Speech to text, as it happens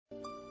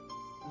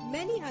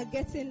Many are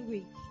getting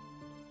weak,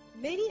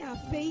 many are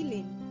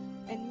failing,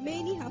 and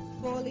many have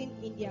fallen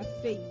in their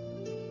faith.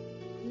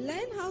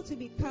 Learn how to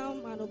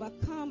become an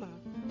overcomer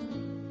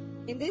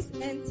in this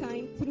end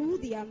time through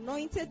the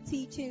anointed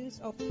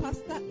teachings of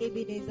Pastor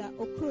Ebenezer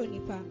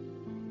Okronipa.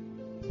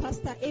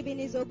 Pastor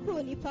Ebenezer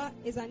Okronipa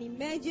is an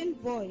emerging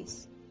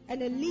voice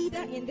and a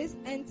leader in this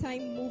end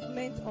time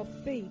movement of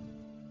faith.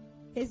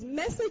 His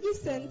message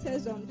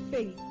centers on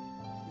faith,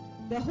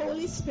 the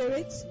Holy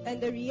Spirit, and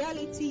the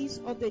realities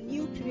of the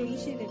new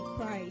creation in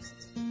Christ.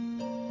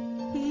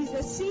 He is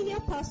the senior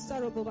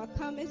pastor of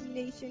Overcomers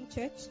Nation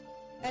Church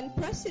and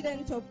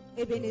president of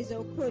Ebenezer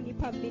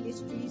Okronipa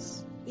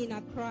Ministries in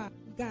Accra,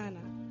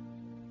 Ghana.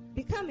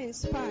 Become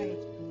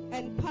inspired,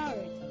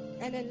 empowered,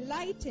 and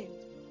enlightened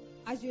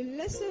as you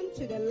listen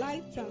to the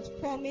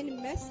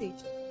life-transforming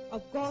message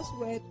of God's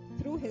Word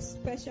through His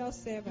special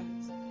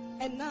servants.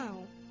 And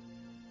now,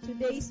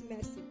 today's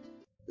message.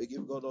 We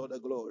give God all the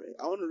glory.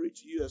 I want to read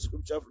to you a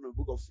scripture from the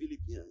book of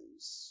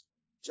Philippians,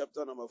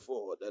 chapter number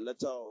 4, the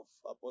letter of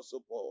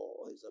Apostle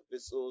Paul, his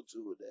epistle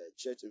to the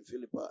church in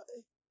Philippi.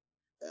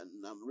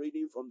 And I'm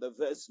reading from the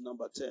verse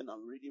number 10.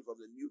 I'm reading from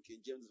the New King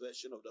James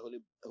Version of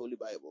the Holy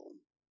Bible.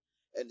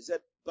 And he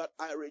said, "But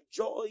I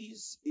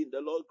rejoice in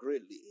the Lord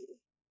greatly,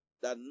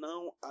 that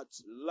now at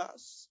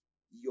last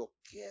your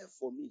care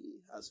for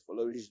me has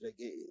flourished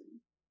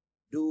again.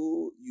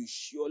 Though you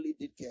surely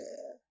did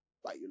care,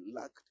 but you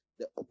lacked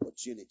the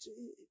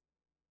opportunity.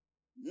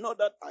 Not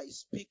that I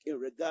speak in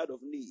regard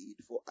of need,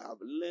 for I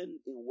have learned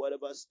in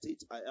whatever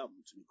state I am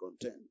to be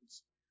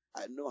content.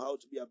 I know how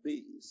to be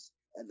abased,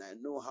 and I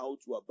know how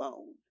to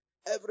abound.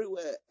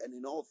 Everywhere and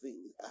in all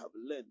things I have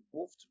learned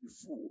both to be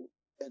full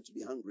and to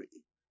be hungry,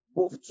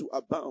 both to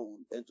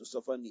abound and to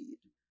suffer need.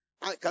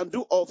 I can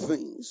do all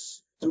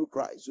things through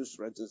Christ who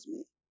strengthens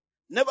me.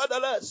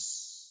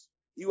 Nevertheless,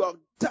 you have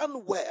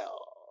done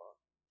well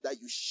that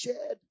you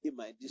shared in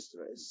my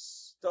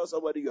distress." Tell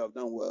somebody you have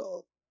done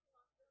well.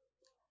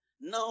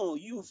 "Now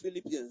you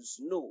Philippians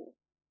know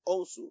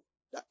also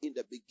that in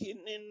the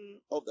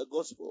beginning of the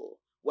gospel,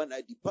 when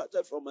I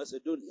departed from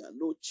Macedonia,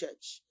 no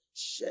church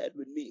shared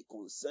with me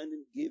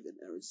concerning giving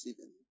and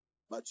receiving,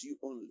 but you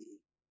only.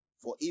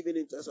 For even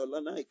in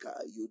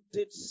Thessalonica, you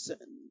did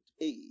send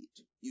aid.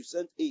 You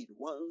sent aid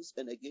once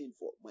and again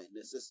for my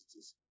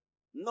necessities.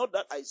 Not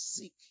that I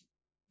seek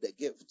the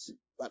gift,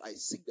 but I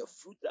seek the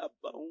fruit that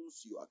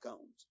abounds to your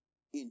account.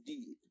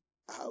 Indeed,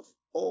 I have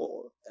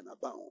all and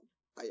abound.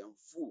 I am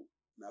full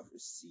and have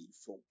received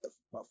from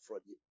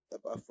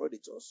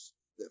Epaphroditus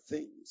the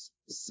things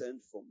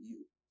sent from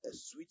you, a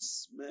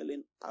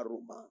sweet-smelling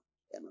aroma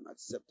and an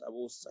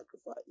acceptable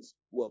sacrifice,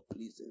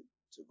 well-pleasing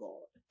to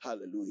God."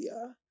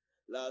 Hallelujah.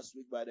 Last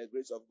week, by the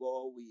grace of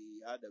God,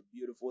 we had a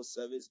beautiful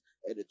service,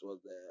 and it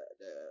was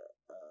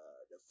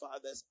the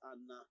Father's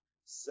Honor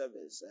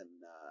service.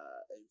 And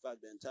in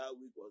fact, the entire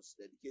week was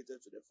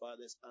dedicated to the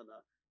Father's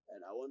Honor.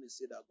 And I want to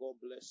say that God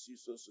bless you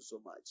so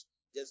much.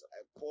 Just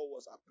like Paul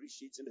was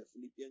appreciating the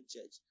Philippian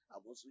church,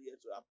 I'm also here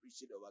to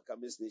appreciate the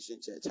Overcomers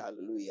Nation Church.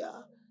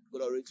 Hallelujah.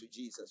 Glory to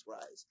Jesus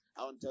Christ.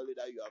 I want to tell you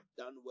that you have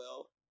done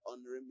well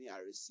honoring me. I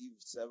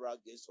received several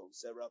gifts from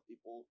several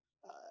people.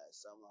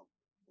 Some have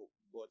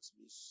bought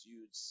me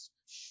suits,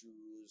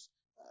 shoes,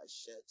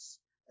 shirts.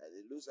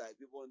 It looks like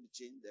people want to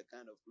change the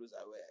kind of clothes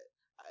I wear.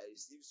 I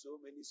received so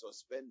many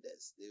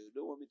suspenders. They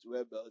don't want me to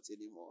wear belts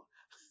anymore.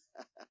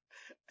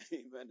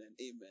 Amen and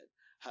amen.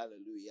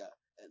 Hallelujah.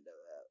 And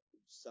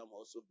some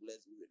also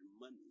blessed me with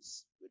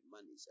monies.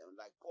 And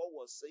like Paul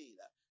was saying,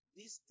 that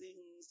these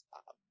things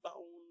are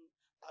bound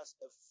as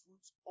a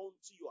fruit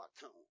unto your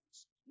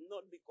account.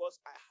 Not because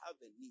I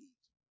have a need,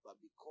 but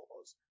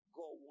because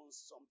God wants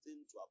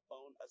something to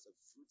abound as a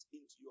fruit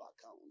into your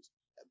account.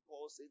 And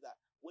Paul said that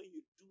when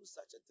you do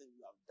such a thing,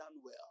 you have done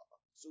well.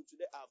 So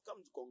today I've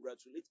come to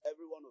congratulate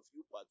every one of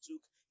you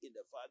partook in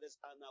the Father's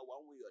honor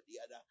one way or the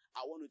other.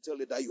 I want to tell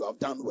you that you have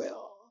done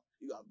well.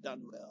 You have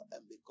done well.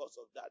 And because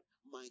of that,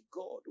 my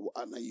God will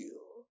honor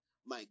you.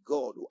 My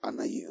God will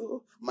honor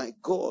you. My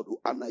God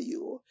will honor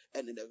you.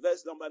 And in the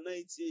verse number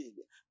 19,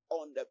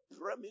 on the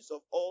premise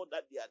of all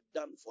that they had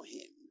done for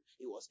him,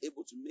 he was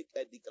able to make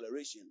a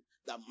declaration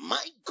that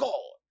my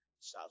God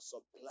shall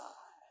supply.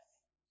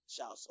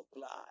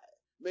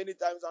 Many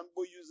times some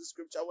people use the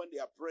scripture when they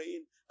are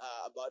praying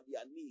about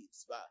their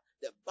needs, but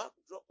the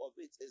backdrop of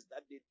it is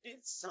that they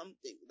did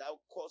something that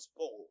caused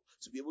Paul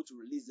to be able to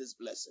release this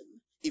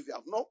blessing. If you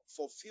have not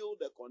fulfilled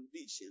the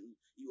condition,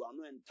 you are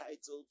not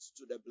entitled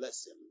to the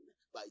blessing,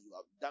 but you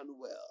have done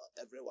well.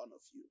 Every one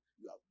of you,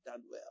 you have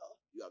done well.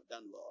 You have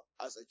done well.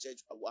 As a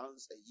church,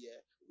 once a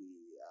year,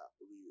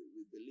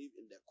 we believe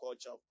in the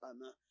culture of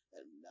honor,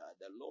 and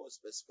the Lord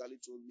specifically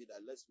told me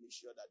that let's make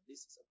sure that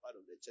this is a part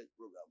of the church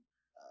program.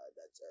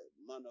 That a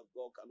man of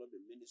God cannot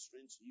be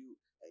ministering to you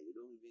and you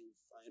don't even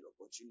find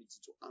opportunity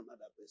to honor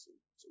that person.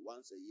 So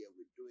once a year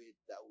we do it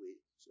that way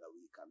so that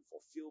we can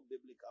fulfill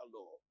biblical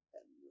law.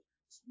 And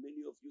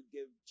many of you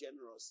give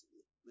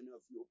generously. Many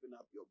of you open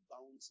up your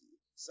bounty.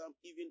 Some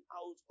even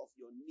out of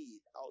your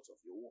need, out of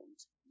your want,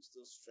 you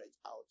still stretch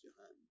out your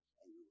hand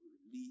and you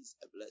release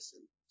a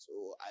blessing.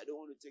 So I don't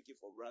want to take it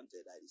for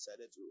granted. I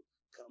decided to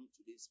come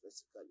today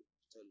specifically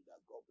to tell you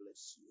that God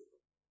bless you.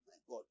 My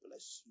God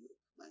bless you.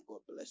 My God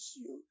bless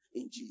you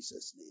in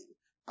Jesus' name.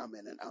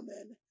 Amen and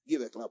amen.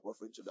 Give a clap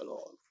offering to the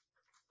Lord.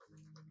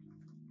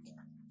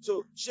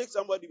 So shake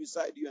somebody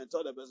beside you and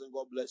tell the person,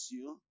 God bless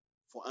you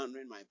for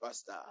honoring my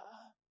pastor.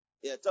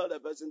 Yeah, tell the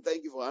person,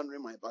 thank you for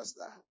honoring my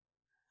pastor.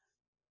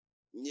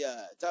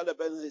 Yeah, tell the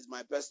person he's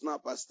my personal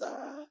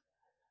pastor.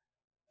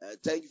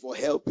 Thank you for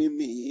helping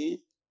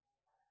me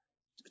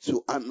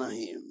to honor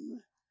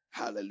him.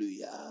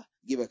 Hallelujah.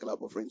 Give a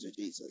clap offering to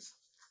Jesus.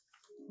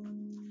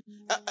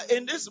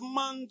 In this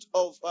month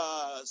of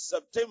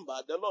September,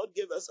 the Lord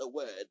gave us a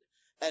word,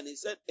 and He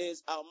said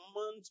it's a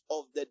month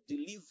of the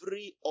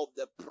delivery of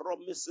the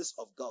promises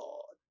of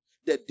God.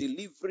 The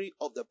delivery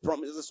of the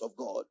promises of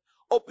God.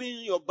 Open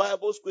your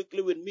Bibles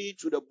quickly with me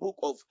to the book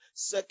of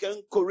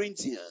 2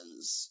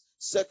 Corinthians.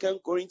 2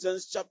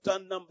 Corinthians chapter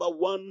number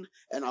 1,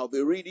 and I'll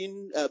be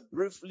reading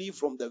briefly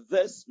from the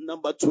verse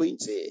number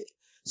 20.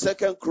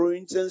 2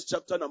 Corinthians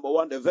chapter number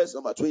 1, the verse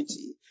number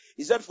 20.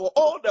 He said, for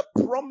all the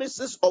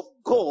promises of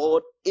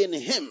God in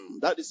him,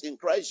 that is in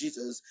Christ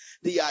Jesus,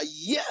 they are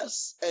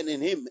yes, and in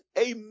him,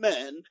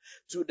 amen,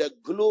 to the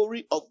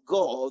glory of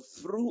God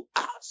through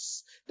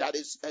us. That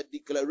is a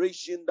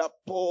declaration that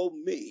Paul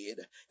made.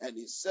 And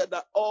he said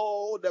that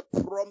all the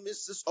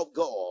promises of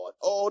God,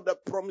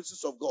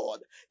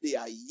 they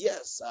are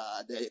yes.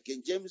 The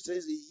King James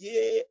says,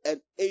 yea and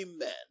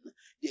amen.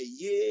 The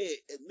yea,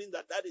 it means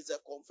that is a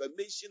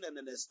confirmation and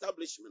an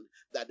establishment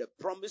that the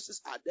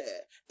promises are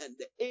there. And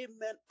the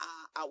amen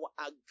are our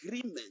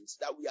agreements,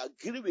 that we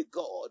agree with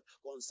God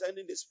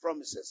concerning these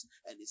promises.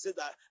 And he said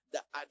that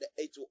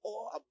it will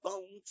all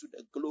abound to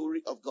the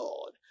glory of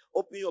God.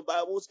 Open your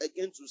Bibles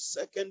again to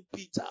 2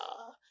 Peter,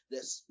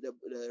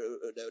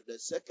 the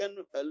second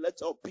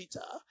letter of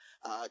Peter,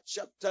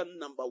 chapter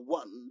number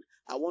 1.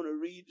 I want to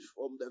read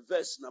from the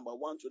verse number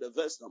 1 to the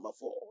verse number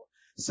 4.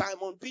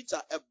 Simon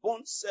Peter, a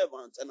bond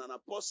servant and an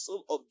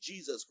apostle of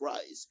Jesus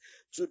Christ,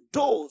 to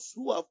those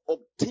who have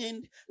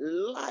obtained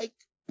like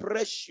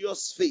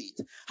precious faith.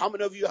 How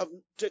many of you have,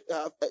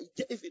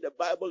 if the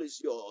Bible is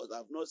yours,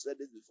 I've not said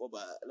this before,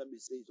 but let me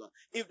say it one.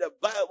 If the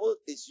Bible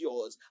is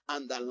yours,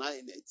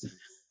 underline it.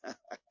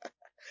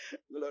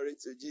 Glory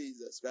to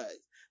Jesus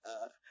Christ.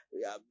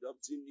 We are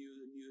adopting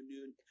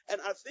new. And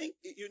I think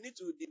you need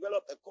to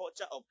develop a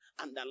culture of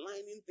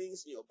underlining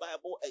things in your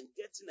Bible and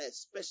getting a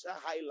special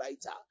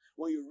highlighter.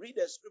 When you read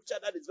a scripture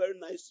that is very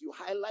nice, you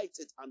highlight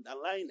it,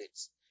 underline it.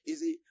 You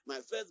see, my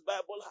first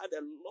Bible had a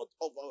lot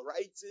of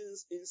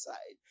writings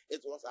inside.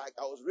 It was like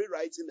I was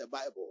rewriting the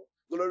Bible.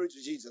 Glory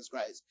to Jesus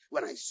Christ.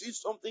 When I see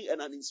something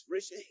and an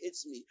inspiration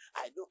hits me,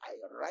 I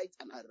write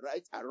and I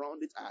write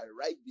around it. I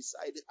write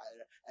beside it.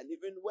 And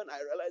even when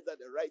I realize that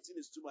the writing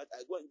is too much,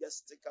 I go and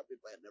just stick up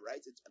paper and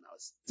write it and I'll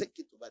stick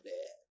it over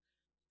there.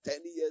 10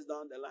 years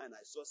down the line,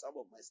 I saw some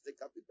of my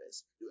sticker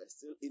papers. They were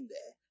still in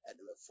there and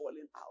they were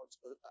falling out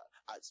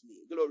at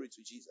me. Glory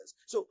to Jesus.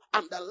 So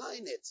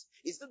underline it.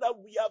 It's that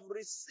we have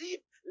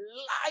received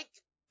like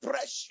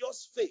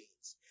precious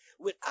faith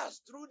with us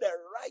through the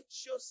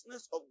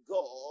righteousness of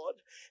God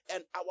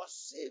and our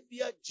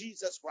Savior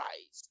Jesus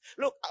Christ.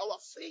 Look, our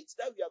faith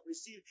that we have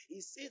received,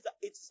 he says that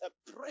it's a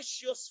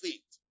precious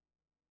faith.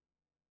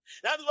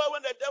 That's why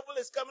when the devil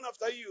is coming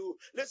after you,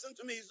 listen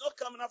to me, he's not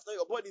coming after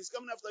your body, he's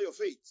coming after your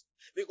faith.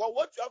 Because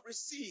what you have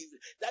received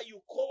that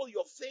you call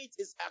your faith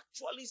is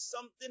actually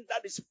something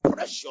that is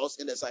precious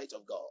in the sight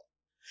of God.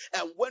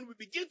 And when we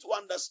begin to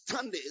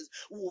understand this,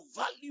 we will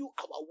value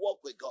our walk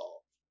with God.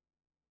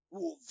 We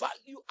will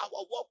value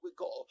our walk with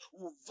God.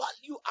 We will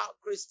value our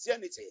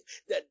Christianity.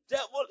 The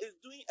devil is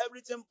doing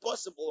everything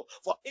possible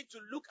for it to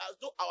look as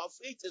though our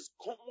faith is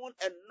common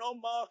and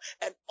normal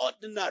and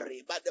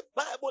ordinary. But the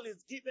Bible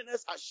is giving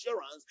us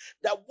assurance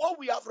that what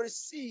we have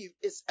received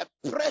is a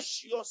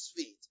precious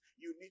faith.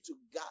 You need to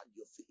guard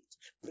your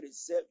faith,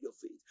 preserve your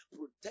faith,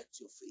 protect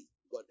your faith.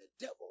 Because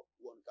the devil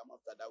won't come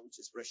after that which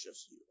is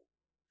precious to you.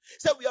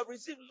 So we have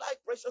received like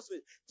precious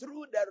faith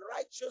through the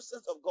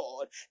righteousness of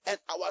God and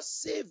our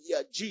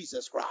Savior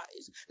Jesus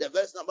Christ. The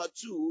verse number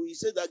 2, he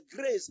says that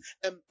grace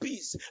and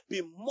peace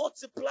be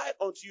multiplied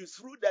unto you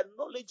through the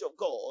knowledge of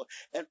God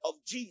and of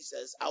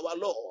Jesus our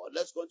Lord.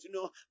 Let's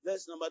continue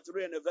verse number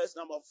 3 and the verse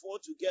number 4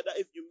 together,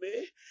 if you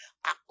may.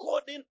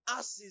 According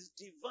as his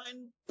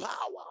divine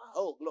power,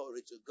 oh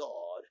glory to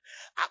God,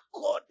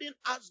 according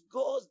as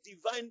God's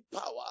divine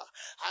power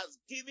has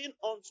given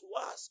unto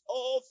us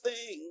all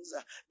things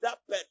that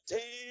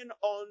pertain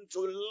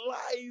unto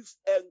life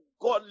and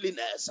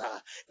godliness.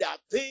 There are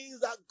things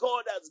that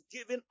God has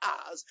given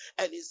us,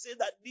 and he said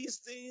that these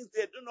things,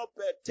 they do not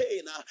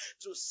pertain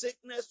to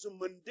sickness, to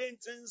mundane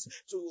things,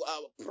 to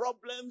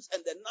problems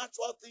and the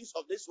natural things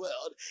of this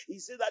world. He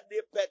said that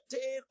they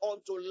pertain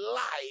unto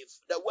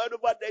life. The word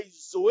over there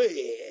is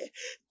zoe.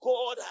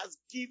 God has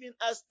given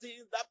us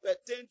things that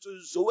pertain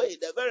to Zoe,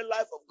 the very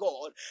life of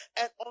God,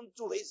 and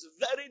unto his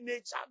very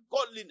nature,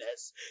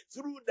 godliness,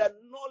 through the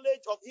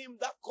knowledge of him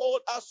that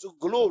called us to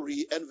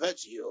glory and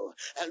virtue.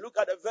 And look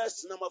at the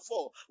verse number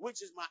 4,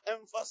 which is my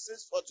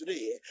emphasis for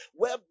today,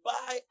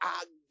 whereby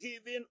are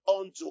given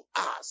unto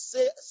us.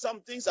 Say,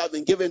 some things have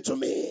been given to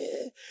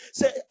me.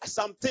 Say,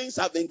 some things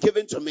have been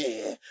given to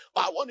me.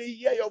 I want to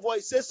hear your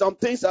voice. Say, some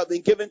things have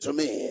been given to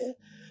me.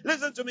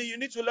 Listen to me. You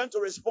need to learn to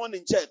respond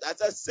in church.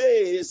 As I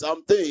say,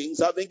 some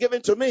things have been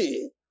given to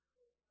me,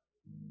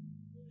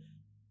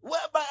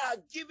 whereby are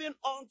given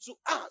unto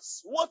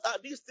us. What are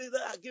these things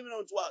that are given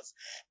unto us?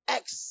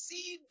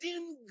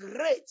 Exceeding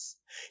great.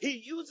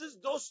 He uses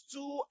those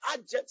two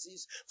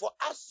adjectives for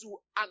us to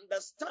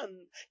understand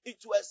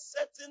it to a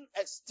certain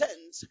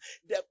extent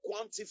the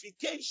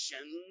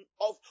quantification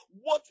of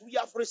what we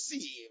have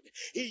received.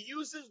 He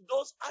uses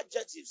those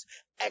adjectives,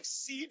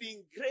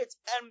 exceeding great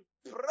and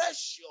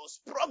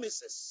precious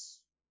promises.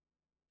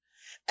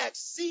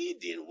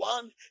 Exceeding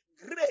one,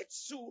 great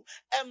two,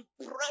 and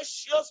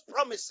precious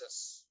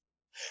promises.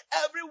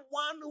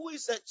 Everyone who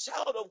is a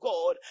child of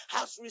God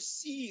has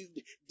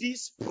received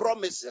these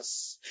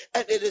promises.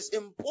 And it is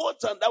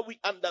important that we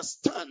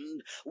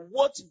understand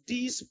what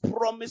these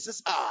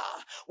promises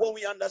are. When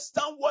we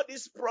understand what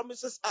these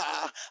promises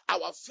are,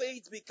 our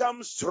faith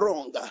becomes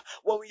stronger.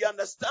 When we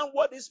understand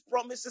what these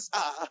promises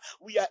are,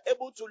 we are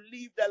able to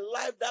live the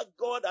life that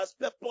God has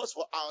purposed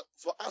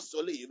for us to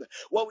live.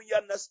 When we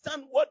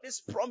understand what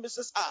these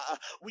promises are,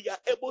 we are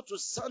able to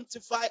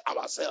sanctify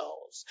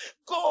ourselves.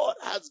 God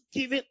has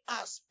given us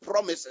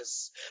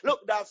promises.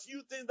 Look, there are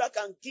few things that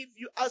can give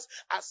you us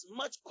as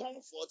much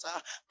comfort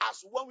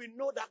as when we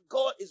know that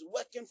God is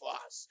working for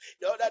us.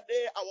 The other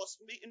day, I was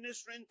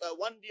ministering to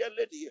one dear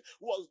lady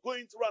who was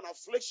going through an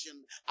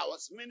affliction. I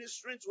was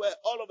ministering to her.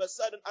 All of a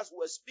sudden, as we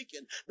were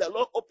speaking, the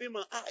Lord opened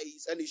my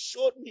eyes and he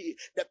showed me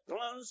the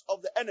plans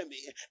of the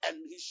enemy, and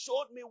he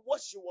showed me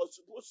what she was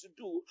supposed to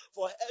do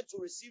for her to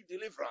receive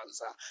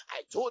deliverance.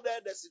 I told her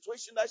the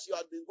situation that she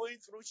had been going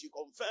through. She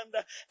confirmed,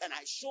 and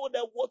I showed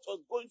her what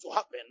was going to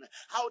happen,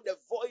 how the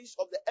voice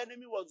of the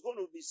enemy was going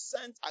to be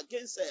sent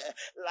against her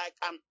like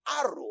an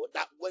arrow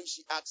that when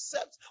she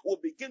accepts will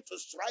begin to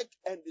strike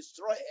and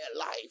destroy her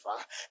life,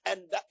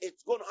 and that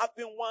it's going to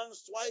happen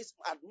once, twice,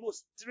 at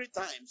most 3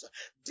 times.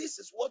 This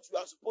is what you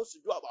are supposed to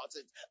do about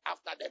it.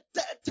 After the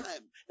 3rd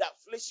time, the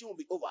affliction will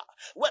be over.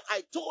 When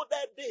I told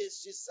her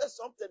this, she said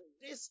something.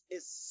 This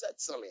is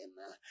settling.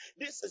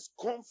 This is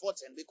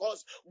comforting,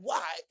 because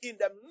why? In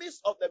the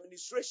midst of the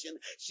administration,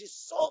 she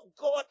saw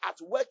God at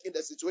work in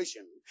the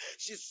situation.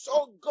 She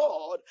saw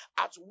God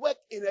at work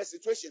in her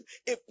situation.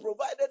 It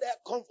provided her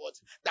comfort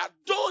that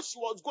though she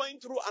was going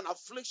through an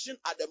affliction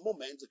at the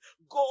moment,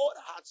 God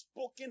had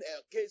spoken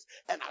her case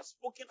and had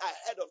spoken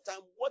ahead of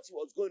time what he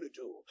was going to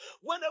do.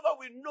 Whenever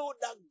we know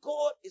that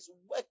God is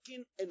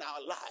working in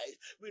our life,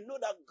 we know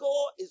that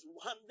God is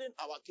handling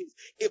our case,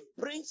 it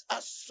brings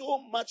us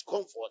so much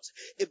comfort.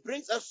 It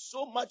brings us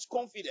so much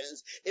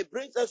confidence. It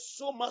brings us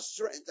so much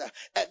strength.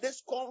 And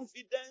this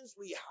confidence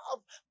we have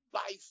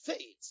by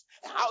faith.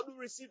 And how do we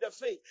receive the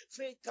faith?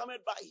 Faith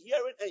cometh by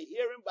hearing, and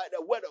hearing by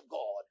the word of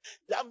God.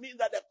 That means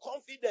that the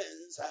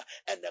confidence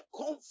and the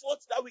comfort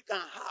that we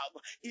can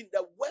have in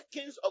the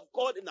workings of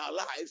God in our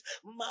lives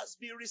must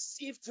be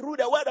received through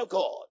the word of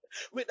God.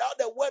 Without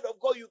the word of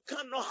God, you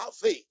cannot have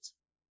faith.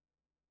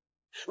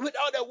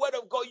 Without the word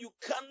of God, you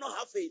cannot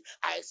have faith.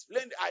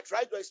 I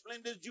tried to explain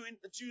this during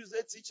the Tuesday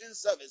teaching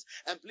service.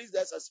 And please,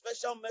 there's a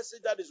special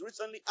message that is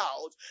recently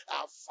out.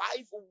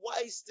 5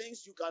 wise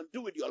things you can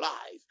do with your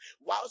life.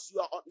 Whilst you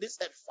are on this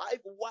earth,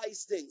 5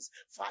 wise things.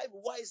 5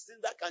 wise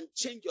things that can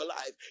change your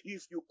life.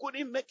 If you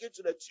couldn't make it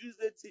to the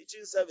Tuesday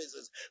teaching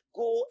services,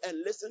 go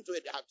and listen to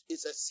it.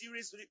 It's a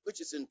series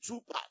which is in 2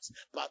 parts.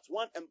 Part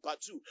 1 and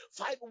part 2.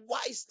 5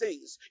 wise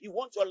things. You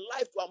want your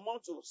life to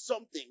amount to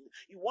something.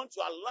 You want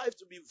your life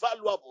to be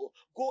valuable.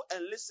 Go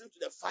and listen to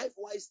the 5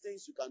 wise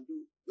things you can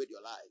do with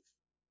your life.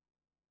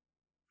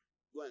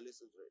 Go and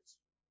listen to it.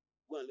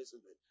 Go and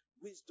listen to it.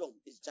 Wisdom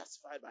is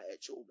justified by her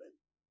children.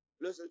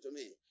 Listen to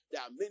me.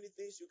 There are many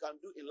things you can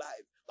do in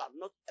life, but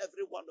not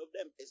every one of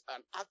them is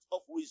an act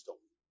of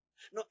wisdom.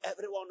 Not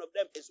every one of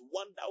them is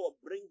one that will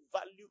bring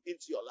value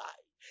into your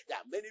life.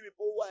 There are many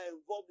people who are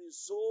involved in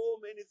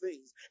so many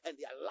things, and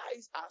their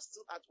lives are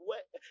still at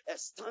work, a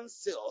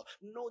standstill.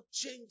 No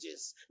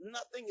changes.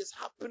 Nothing is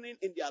happening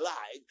in their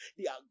life.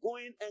 They are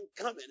going and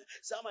coming.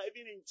 Some are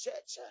even in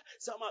church.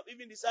 Some have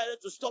even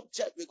decided to stop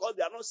church because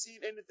they are not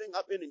seeing anything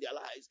happen in their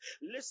lives.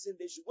 Listen,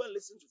 they should go and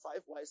listen to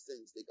 5 wise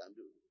things they can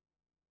do.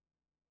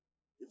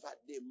 In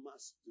fact, they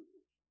must do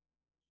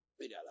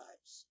with their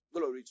lives.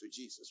 Glory to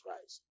Jesus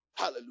Christ.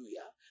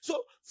 Hallelujah.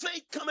 So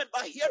faith cometh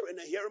by hearing,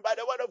 and hearing by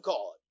the word of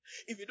God.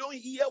 If you don't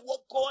hear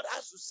what God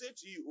has to say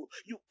to you,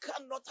 you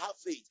cannot have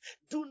faith.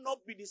 Do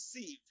not be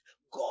deceived.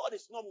 God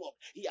is not mocked.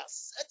 He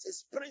has set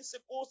his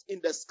principles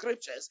in the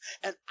scriptures,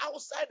 and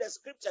outside the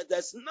scripture,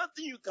 there's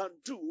nothing you can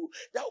do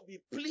that will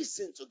be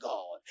pleasing to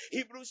God.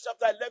 Hebrews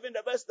chapter 11,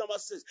 the verse number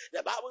 6.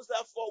 The Bible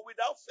says, for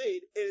without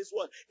faith, it is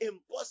what?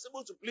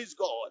 Impossible to please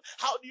God.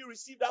 How do you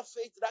receive that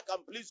faith that can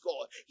please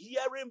God?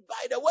 Hearing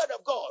by the word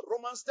of God.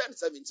 Romans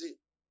 10:17.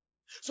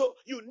 So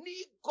you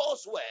need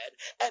God's word,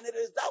 and it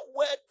is that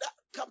word that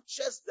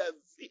captures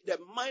the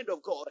mind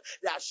of God,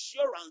 the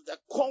assurance, the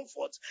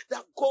comfort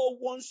that God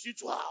wants you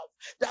to have,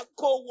 that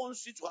God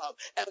wants you to have.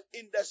 And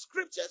in the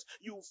scriptures,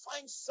 you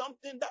find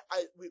something that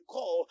we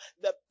call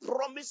the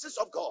promises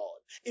of God.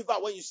 In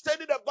fact, when you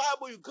study the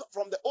Bible, you go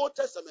from the Old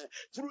Testament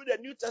through the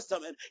New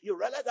Testament, you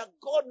realize that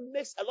God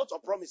makes a lot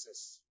of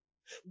promises.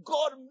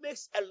 God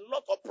makes a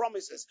lot of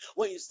promises.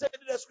 When you study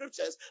the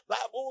scriptures,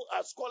 Bible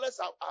scholars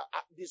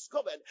have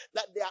discovered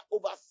that there are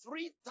over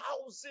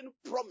 3,000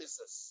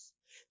 promises.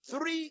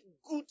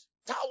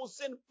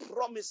 3,000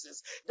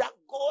 promises that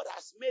God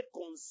has made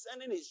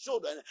concerning his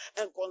children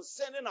and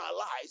concerning our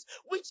lives.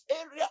 Which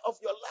area of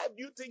your life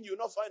do you think you'll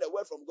not find a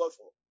word from God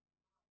for?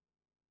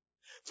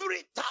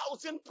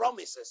 3,000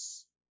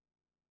 promises.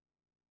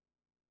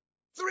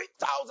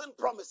 3,000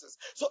 promises.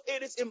 So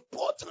it is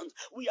important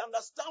we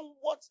understand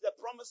what the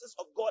promises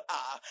of God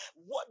are,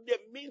 what they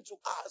mean to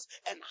us,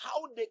 and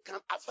how they can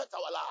affect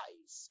our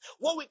lives.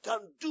 What we can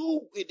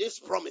do with these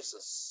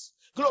promises.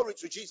 Glory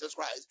to Jesus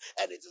Christ.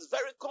 And it is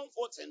very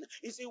comforting.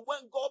 You see,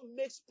 when God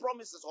makes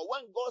promises or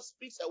when God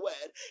speaks a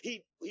word,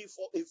 he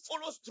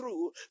follows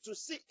through to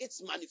see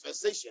its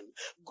manifestation.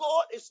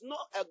 God is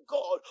not a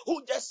God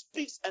who just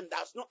speaks and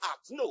does not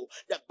act. No,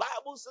 the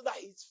Bible says that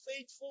he's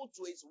faithful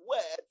to his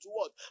word to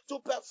what? To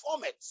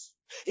perform it.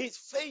 He's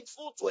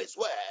faithful to his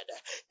word.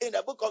 In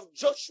the book of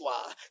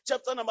Joshua,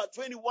 chapter number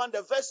 21,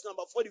 the verse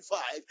number 45,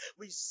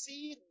 we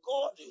see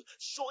God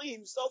showing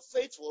himself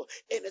faithful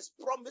in his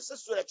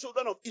promises to the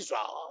children of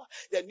Israel.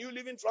 The New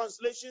Living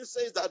Translation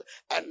says that,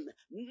 and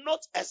not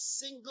a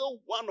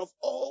single one of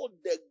all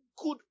the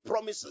good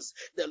promises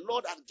the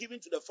Lord had given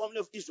to the family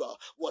of Israel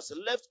was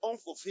left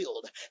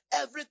unfulfilled.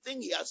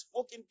 Everything he has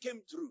spoken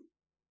came true.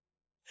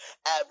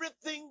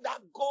 Everything that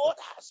God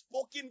has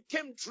spoken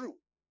came true.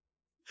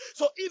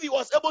 So if he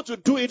was able to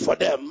do it for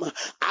them,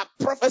 I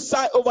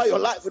prophesy over your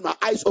life with my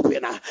eyes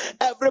open.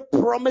 Every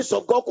promise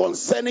of God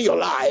concerning your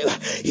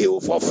life, he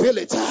will fulfill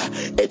it.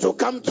 It will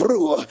come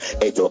true.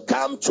 It will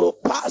come to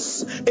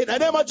pass in the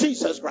name of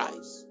Jesus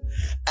Christ.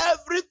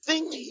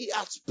 Everything he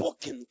had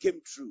spoken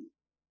came true.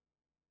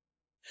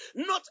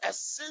 Not a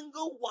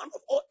single one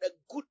of all the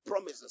good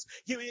promises.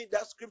 Give me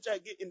that scripture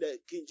again in the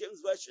King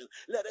James Version.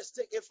 Let us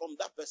take it from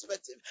that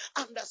perspective.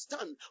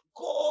 Understand,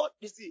 God,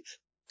 you see,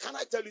 can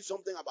I tell you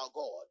something about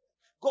God?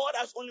 God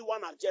has only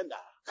one agenda.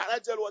 Can I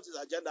tell you what his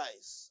agenda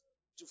is?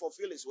 To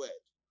fulfill his word.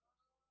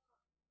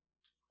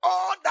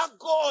 All that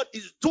God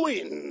is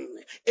doing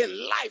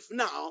in life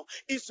now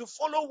is to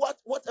follow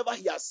whatever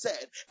he has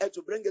said and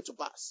to bring it to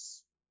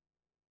pass.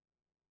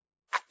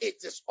 It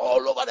is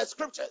all over the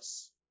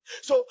scriptures.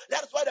 So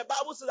that's why the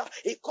Bible says that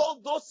he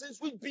called those things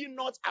which be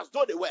not as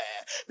though they were.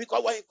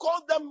 Because when he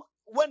called them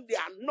when they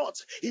are not,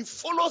 he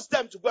follows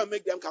them to go and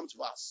make them come to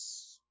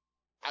pass.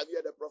 Have you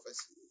heard the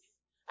prophecy?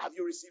 Have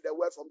you received a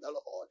word from the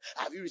Lord?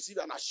 Have you received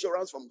an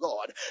assurance from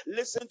God?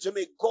 Listen to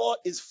me. God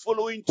is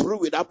following through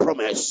with that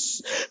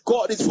promise.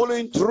 God is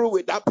following through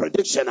with that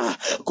prediction.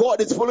 God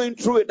is following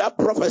through with that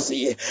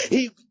prophecy.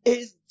 He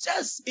is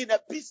just in a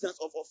business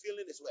of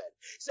fulfilling his word.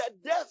 He said,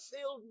 there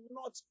failed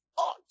not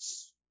aught.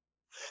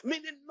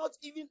 Meaning not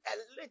even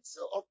a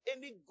little of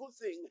any good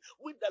thing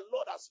which the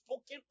Lord has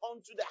spoken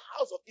unto the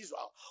house of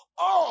Israel.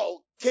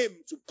 All came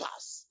to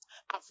pass.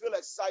 I feel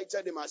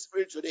excited in my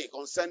spirit today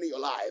concerning your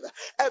life.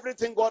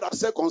 Everything God has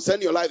said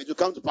concerning your life, it will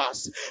come to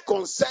pass.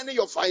 Concerning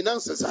your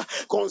finances,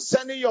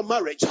 concerning your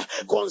marriage,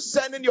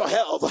 concerning your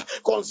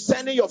health,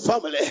 concerning your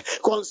family,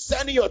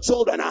 concerning your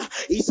children.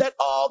 He said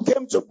all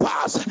came to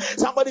pass.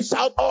 Somebody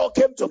shout, all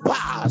came to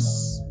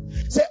pass.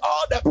 Say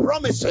all the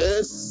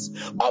promises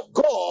of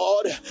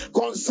God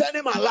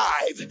concerning my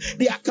life,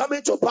 they are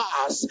coming to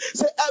pass.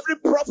 Say every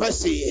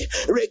prophecy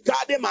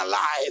regarding my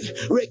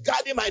life,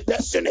 regarding my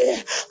destiny,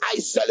 I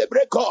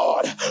celebrate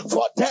God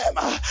for them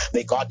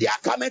because they are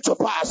coming to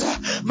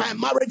pass. My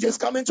marriage is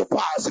coming to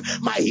pass.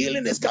 My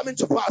healing is coming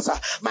to pass.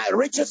 My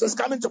riches is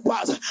coming to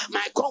pass.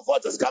 My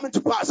comfort is coming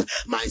to pass.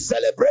 My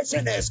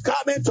celebration is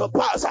coming to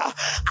pass.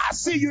 I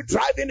see you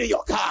driving in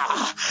your car.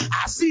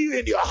 I see you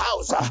in your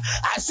house.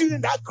 I see you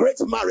in that great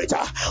marriage.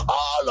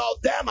 All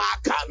of them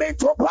are coming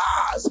to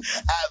pass.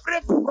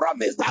 Every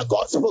promise that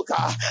God spoke.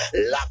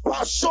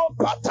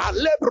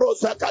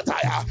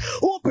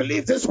 Who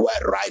believes this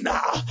word right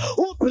now?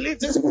 Who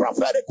believes this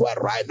prophetic word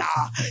right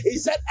now? He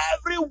said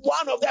every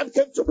one of them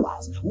came to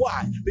pass.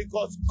 Why?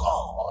 Because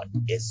God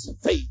is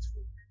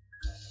faithful.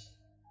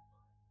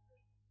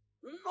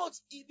 Not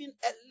even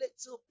a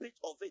little bit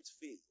of it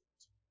failed.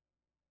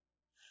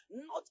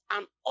 Not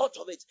an ought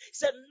of it. He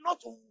said,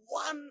 not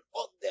one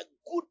of the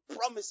good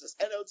promises,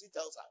 NLT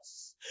tells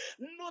us.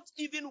 Not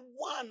even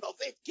one of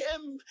it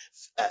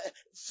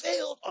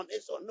failed on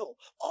its own. No,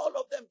 all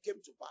of them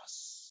came to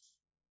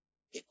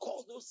He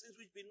calls those things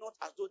which be not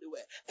as though they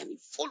were, and he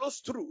follows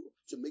through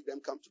to make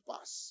them come to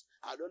pass.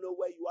 I don't know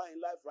where you are in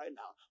life right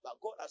now, but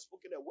God has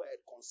spoken a word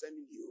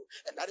concerning you,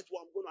 and that is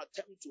what I'm going to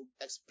attempt to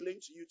explain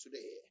to you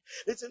today.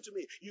 Listen to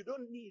me. You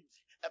don't need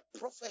a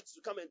prophet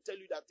to come and tell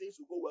you that things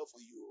will go well for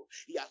you.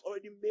 He has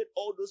already made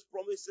all those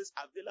promises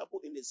available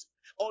in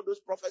all those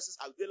prophecies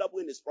available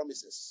in his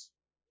promises.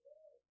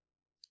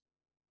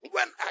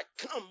 When I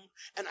come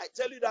and I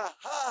tell you that,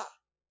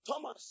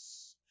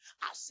 Thomas,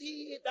 I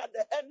see that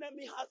the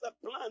enemy has a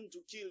plan to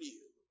kill you.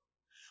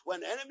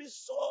 When the enemy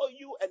saw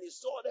you and he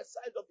saw the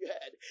size of your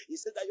head, he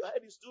said that your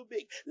head is too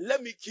big.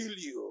 Let me kill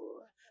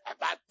you.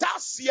 But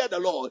thus saith the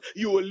Lord,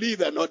 you will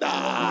live and not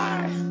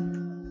die.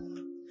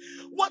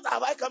 What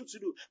have I come to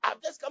do?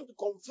 I've just come to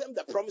confirm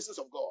the promises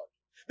of God.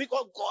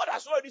 Because God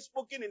has already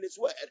spoken in his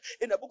word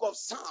in the book of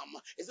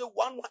Psalm, it's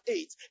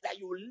 118, that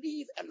you will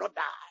live and not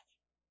die.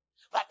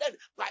 But then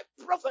by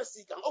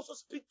prophecy, he can also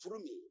speak through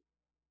me.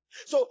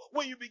 So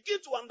when you begin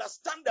to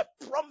understand the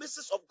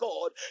promises of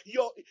God,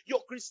 your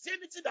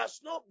Christianity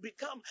does not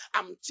become,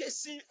 I'm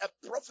chasing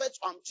a prophet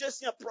or I'm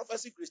chasing a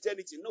prophecy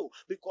Christianity. No,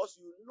 because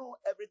you know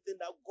everything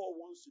that God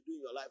wants to do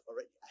in your life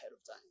already ahead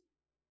of time.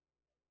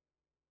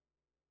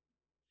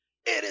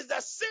 It is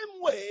the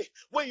same way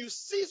when you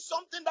see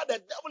something that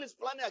the devil is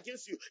planning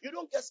against you, you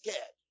don't get scared.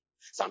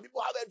 Some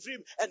people have a dream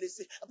and they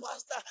say,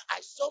 Pastor, I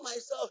saw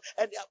myself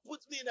and they have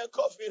put me in a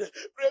coffin.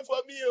 Pray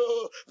for me,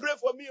 oh, pray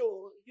for me,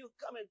 oh. You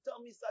come and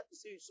tell me, start to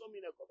say you saw me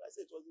in a coffin. I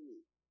said it wasn't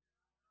me.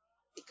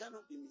 It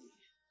cannot be me.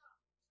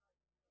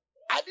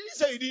 I didn't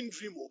say you didn't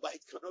dream, oh, but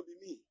it cannot be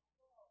me.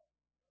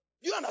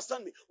 Do you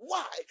understand me?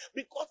 Why?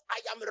 Because I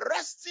am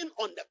resting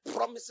on the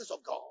promises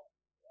of God.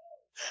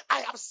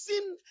 I have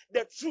seen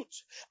the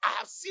truth. I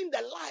have seen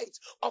the light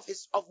of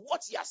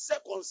what he has said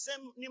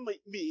concerning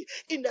me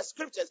in the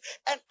scriptures.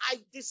 And I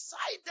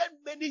decided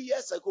many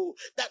years ago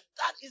that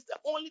is the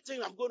only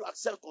thing I'm going to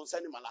accept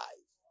concerning my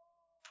life.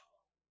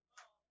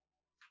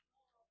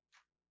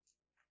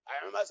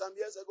 I remember some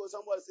years ago,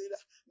 somebody said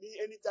that me,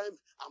 anytime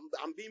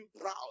I'm being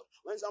proud,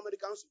 when somebody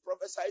comes to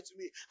prophesy to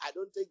me, I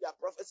don't take their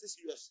prophecy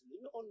seriously.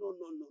 No.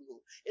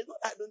 It's not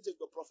that I don't take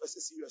the prophecy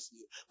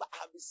seriously, but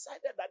I have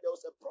decided that there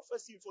was a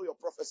prophecy before your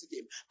prophecy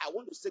came. I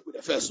want to stick with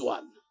the first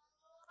one.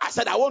 I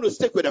said, I want to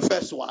stick with the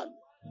first one.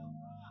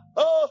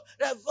 Oh,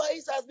 the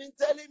voice has been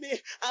telling me,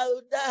 I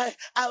will die,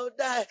 and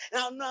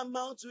I'll not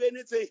amount to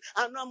anything.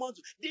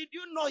 Did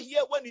you not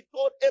hear when he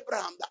told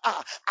Abraham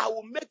that, I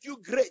will make you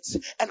great,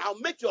 and I'll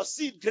make your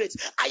seed great.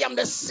 I am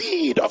the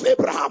seed of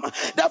Abraham.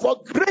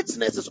 Therefore,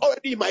 greatness is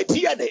already in my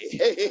DNA.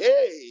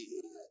 Hey.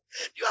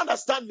 Do you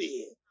understand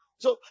me?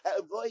 So,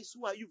 voice,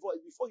 who are you,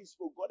 voice? Before he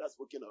spoke, God has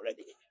spoken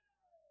already.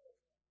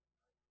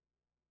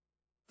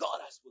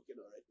 God has spoken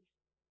already.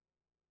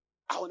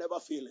 I will never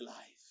fail in life.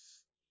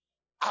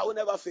 I will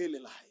never fail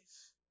in life.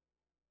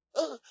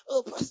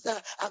 Oh,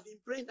 Pastor, I've been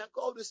praying that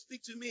God will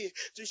speak to me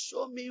to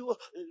show me.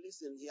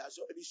 Listen, he has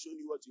already shown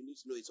you what you need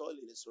to know. It's all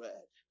in his word.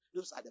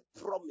 Those are the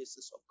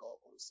promises of God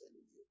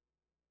concerning you.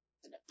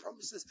 And the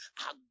promises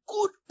are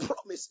good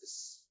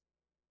promises.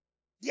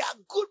 They are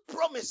good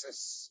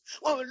promises.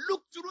 When we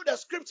look through the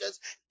scriptures,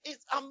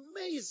 it's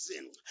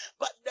amazing.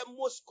 But the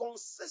most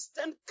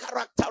consistent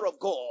character of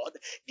God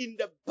in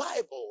the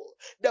Bible,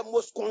 the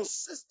most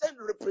consistent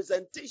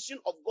representation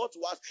of God to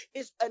us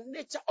is a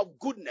nature of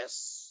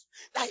goodness.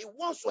 That he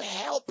wants to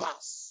help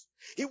us.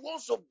 He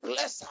wants to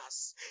bless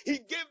us. He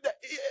gave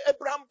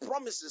Abraham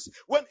promises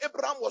when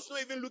Abraham was not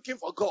even looking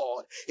for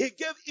God. He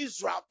gave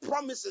Israel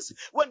promises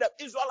when the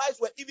Israelites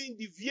were even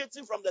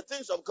deviating from the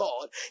things of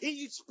God.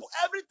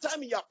 Every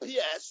time he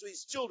appears to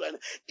his children,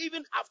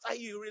 even after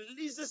he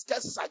releases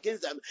curses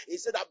against them, he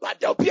said that,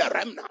 but there'll be a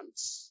remnant.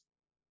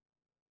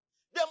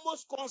 The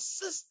most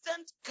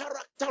consistent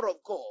character of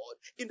God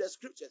in the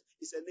scriptures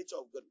is a nature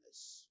of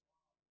goodness.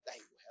 That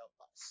he will help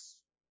us.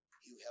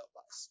 He will help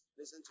us.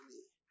 Listen to me.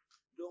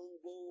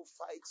 Don't go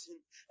fighting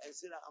and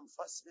say that I'm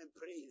fasting and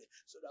praying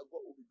so that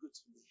God will be good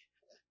to me.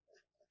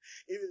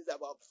 If it's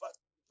about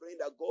praying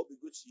that God will be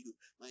good to you,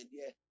 my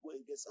dear, go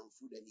and get some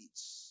food and eat.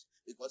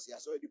 Because he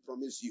has already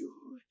promised you,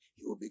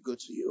 he will be good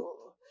to you.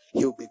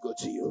 He will be good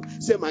to you.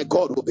 Say, my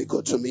God will be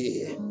good to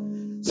me.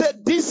 Say,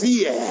 this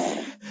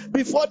year,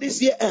 before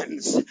this year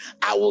ends,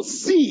 I will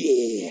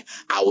see,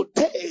 I will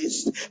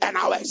taste, and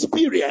I will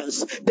experience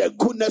the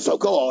goodness of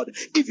God.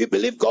 If you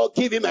believe God,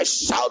 give him a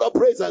shout of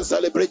praise and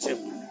celebrate him.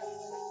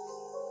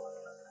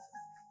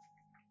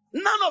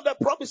 None of the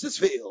promises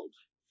failed.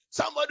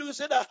 Somebody will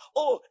say that,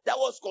 that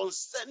was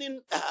concerning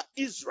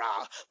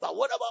Israel. But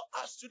what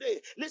about us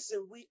today?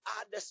 Listen, we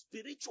are the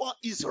spiritual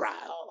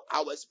Israel. I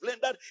will explain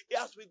that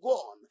as we go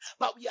on.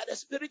 But we are the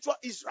spiritual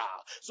Israel.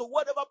 So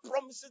whatever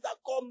promises that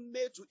God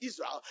made to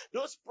Israel,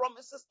 those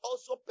promises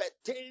also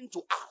pertain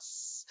to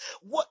us.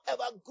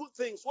 Whatever good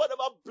things,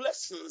 whatever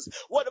blessings,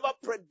 whatever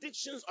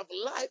predictions of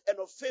life and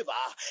of favor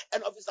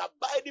and of his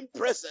abiding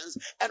presence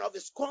and of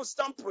his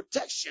constant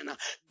protection,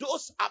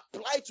 those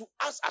apply to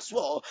us as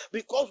well,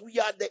 because we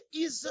are the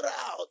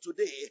Israel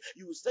today.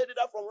 You studied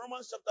that from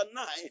Romans chapter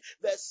 9,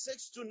 verse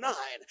 6 to 9,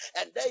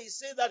 and there he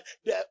said that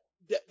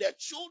the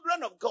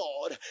children of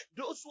God,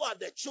 those who are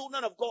the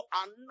children of God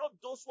are not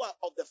those who are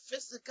of the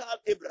physical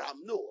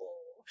Abraham. No.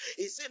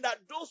 He said that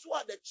those who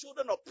are the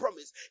children of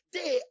promise,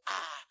 they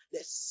are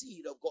the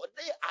seed of God.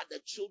 They are the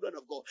children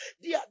of God.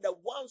 They are the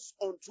ones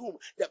unto whom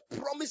the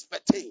promise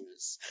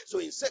pertains. So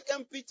in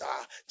 2 Peter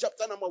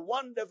chapter number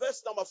 1, the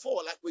verse number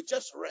 4, like we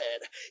just read,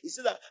 he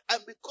said that,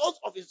 and because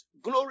of his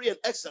glory and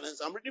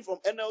excellence, I'm reading from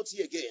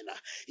NLT again,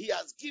 he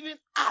has given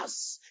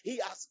us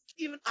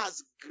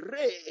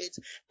great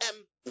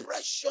and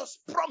precious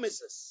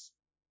promises.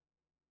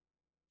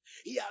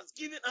 He has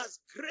given us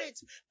great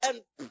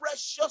and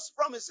precious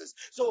promises.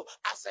 So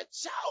as a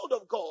child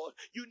of God,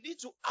 you need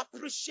to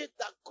appreciate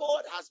that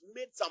God has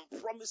made some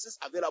promises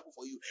available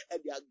for you, and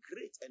they are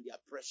great and they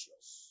are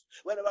precious.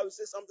 Whenever we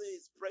say something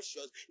is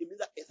precious, it means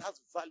that it has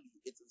value.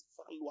 It is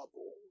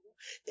valuable.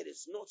 It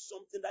is not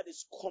something that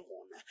is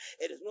common.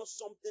 It is not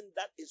something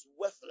that is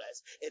worthless.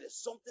 It is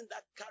something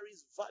that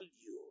carries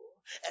value.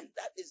 And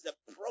that is the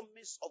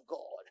promise of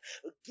God.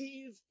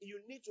 You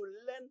need to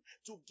learn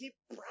to give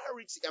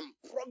priority and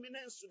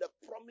prominence to the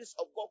promise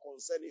of God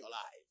concerning your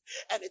life.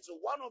 And it's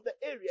one of the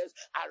areas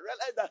I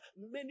realize that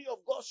many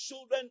of God's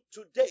children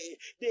today,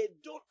 they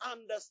don't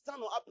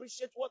understand or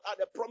appreciate what are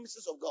the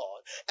promises of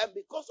God. And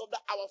because of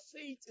that, our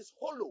faith is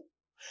hollow.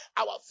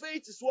 Our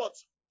faith is what?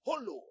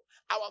 Hollow.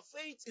 Our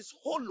faith is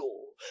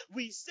hollow.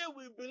 We say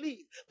we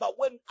believe, but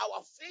when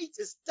our faith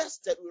is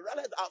tested, we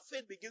realize our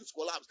faith begins to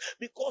collapse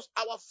because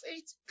our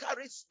faith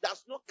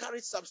does not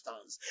carry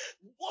substance.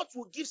 What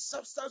will give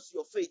substance to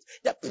your faith?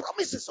 The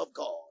promises of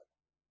God.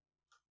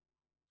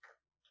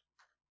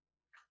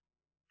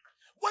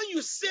 When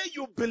you say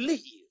you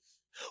believe,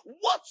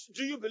 what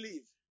do you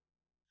believe?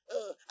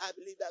 I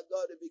believe that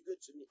God will be good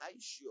to me. Are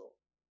you sure?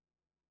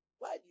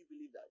 Why do you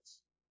believe that?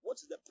 What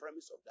is the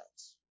premise of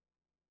that?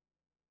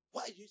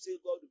 Why do you say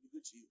God will be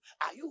good to you?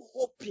 Are you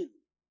hoping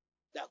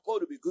that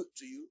God will be good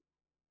to you?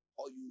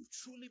 Or you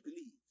truly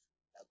believe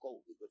that God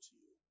will be good to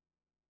you?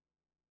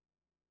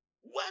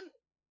 When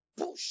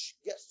push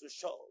gets to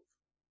shove,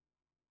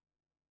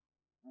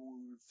 we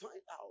will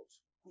find out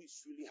who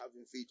is really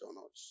having faith or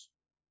not.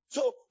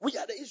 So we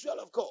are the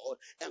Israel of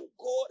God, and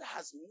God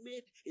has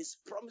made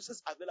his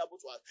promises available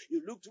to us.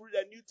 You look through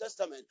the New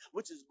Testament,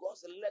 which is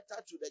God's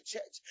letter to the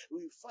church.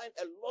 We find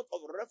a lot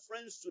of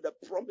reference to the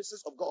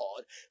promises of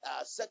God.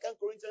 2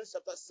 Corinthians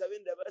chapter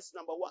 7, the verse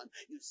number 1.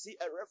 You see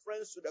a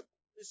reference to the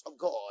promise of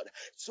God.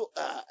 So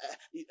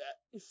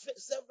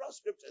several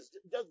scriptures.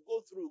 Just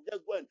go through.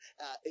 Just go and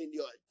in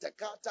your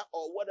Takata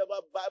or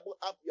whatever Bible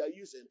app you are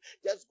using,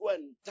 just go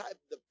and type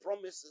the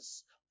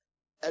promises.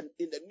 And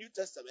in the New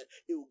Testament,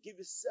 it will give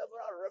you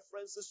several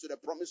references to the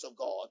promise of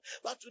God.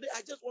 But today,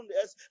 I just want to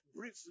ask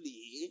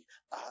briefly.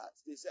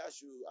 They say I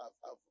should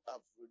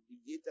have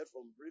deviated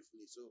from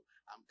briefly, so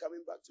I'm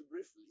coming back to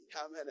briefly.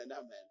 Amen and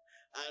amen.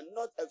 And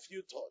not a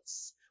few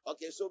thoughts.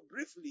 Okay, so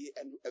briefly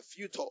and a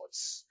few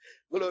thoughts.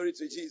 Glory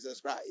to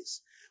Jesus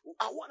Christ.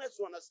 I want us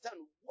to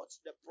understand what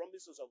the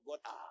promises of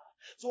God are.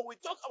 So when we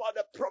talk about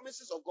the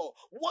promises of God,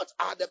 what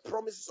are the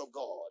promises of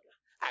God?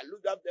 I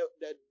looked up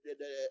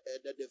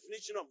the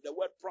definition of the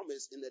word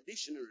promise in the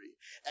dictionary,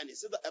 and it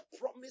said that a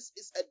promise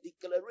is a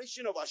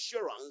declaration of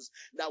assurance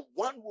that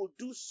one will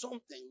do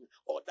something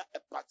or that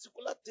a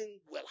particular thing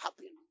will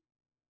happen.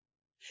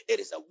 It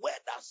is a word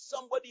that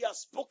somebody has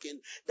spoken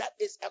that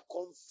is a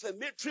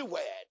confirmatory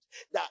word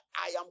that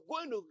I am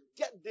going to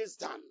get this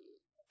done.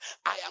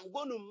 I am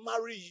going to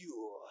marry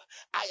you.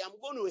 I am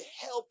going to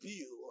help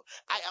you.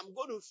 I am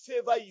going to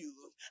favor you.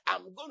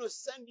 I'm going to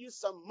send you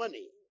some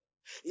money.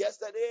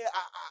 Yesterday,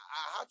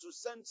 I had to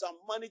send some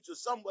money to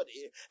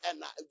somebody,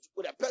 and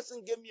the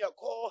person gave me a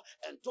call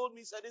and told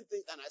me certain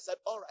things, and I said,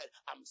 all right,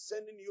 I'm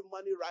sending you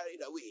money right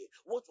away.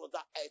 What was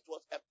that? It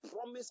was a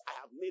promise I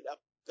have made a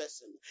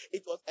person.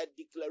 It was a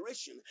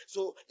declaration.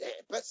 So the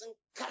person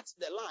cut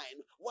the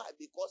line. Why?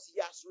 Because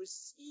he has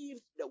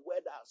received the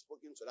word I have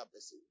spoken to that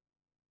person.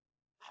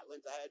 I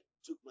went ahead,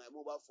 took my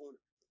mobile phone,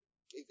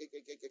 and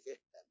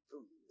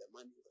boom, the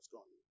money was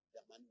gone.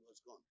 The money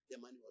was gone.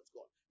 The money was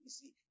gone. You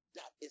see,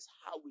 that is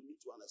how we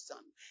need to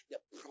understand the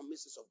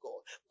promises of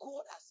God.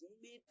 God has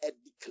made a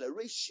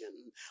declaration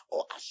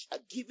or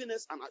given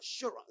us an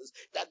assurance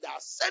that there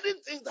are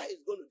certain things that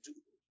he's going to do.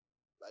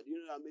 But you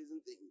know the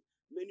amazing thing?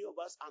 Many of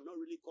us are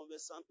not really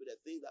conversant with the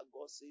things that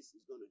God says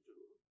he's going to do.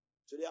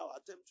 Today, I'll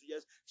attempt to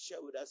just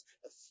share with us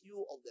a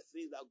few of the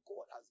things that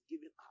God has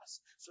given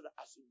us so that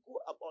as you go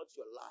about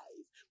your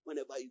life,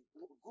 whenever you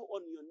go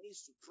on your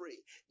knees to pray,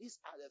 these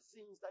are the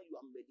things that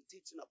you are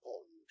meditating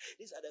upon.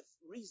 This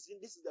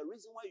is the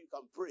reason why you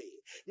can pray.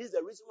 This is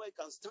the reason why you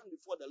can stand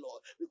before the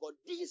Lord, because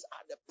these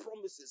are the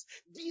promises.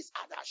 These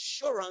are the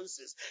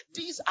assurances.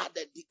 These are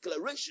the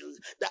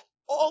declarations that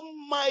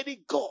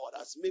Almighty God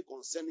has made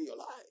concerning your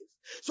life.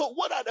 So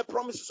what are the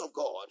promises of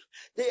God?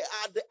 They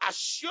are the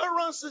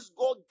assurances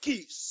God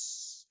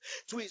gives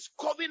to his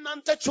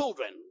covenanted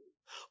children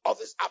of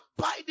his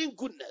abiding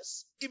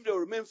goodness if they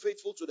remain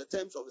faithful to the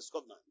terms of his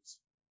covenant.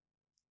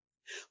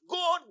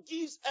 God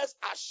gives us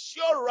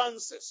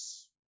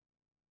assurances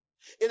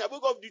In the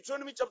book of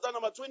Deuteronomy chapter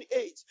number 28,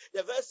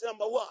 the verse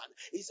number 1,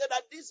 he said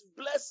that these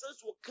blessings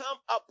will come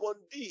upon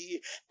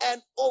thee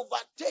and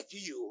overtake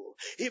you.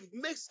 He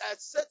makes a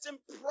certain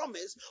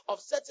promise of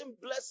certain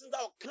blessings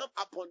that will come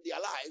upon their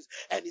lives.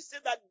 And he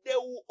said that they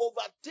will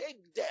overtake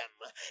them.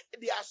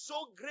 They are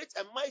so great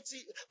and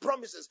mighty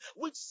promises,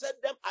 which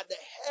set them at the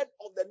head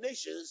of the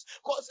nations,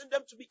 causing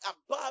them to be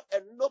above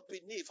and not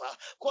beneath,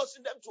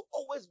 causing them to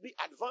always be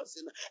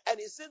advancing. And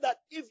he said that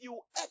if you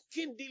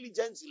hearken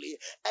diligently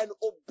and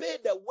obey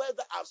the word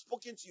that I've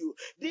spoken to you,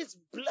 these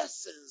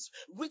blessings,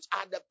 which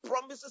are the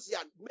promises he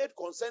had made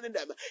concerning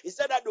them, he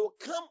said that they will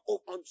come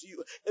unto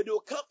you, and they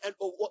will come and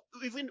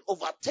even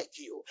overtake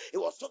you. He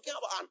was talking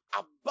about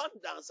an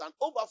abundance, an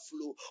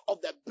overflow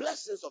of the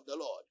blessings of the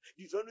Lord.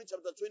 Deuteronomy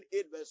chapter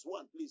 28 verse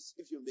 1, please,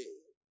 if you may.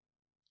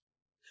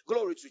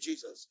 Glory to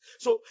Jesus.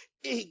 So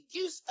he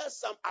gives us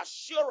some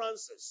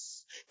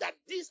assurances that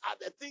these are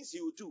the things he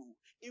will do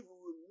if we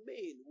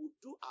remain, we'll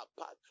do our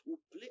part,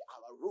 we'll play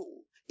our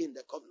role in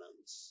the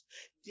covenants.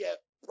 The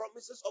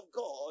promises of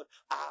God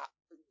are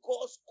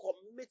God's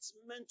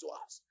commitment to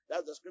us.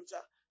 That's the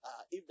scripture.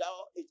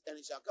 And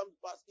it shall come to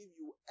pass if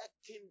you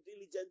hearken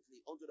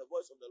diligently unto the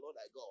voice of the Lord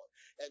thy God,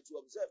 and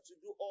to observe to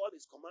do all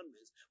his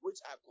commandments,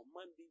 which I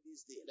command thee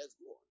this day. Let's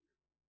go on.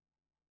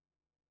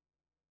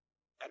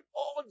 And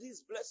all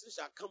these blessings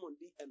shall come on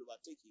thee and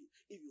overtake you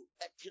if you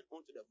hearken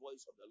unto the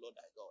voice of the Lord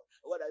thy God.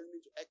 And what does it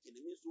mean to hearken?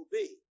 It means to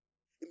obey.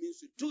 It means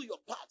to do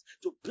your part,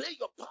 to play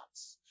your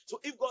parts.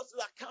 So if God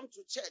says, I come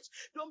to church,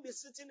 don't be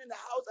sitting in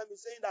the house and be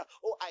saying that,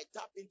 oh, I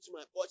tap into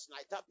my portion,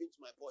 I tap into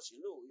my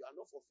portion. No, you are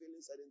not fulfilling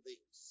certain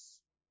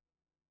things.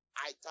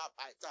 I tap.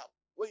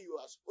 When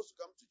you are supposed to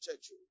come to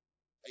church,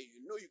 and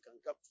you know you can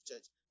come to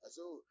church, and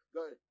so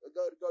God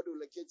will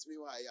locate me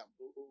where I am.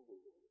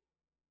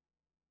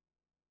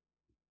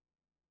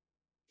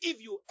 If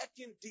you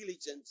hearken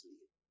diligently,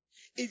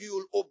 if you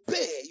will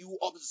obey, you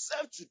will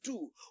observe to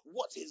do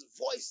what his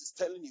voice is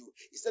telling you.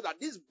 He said that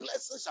these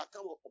blessings shall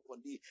come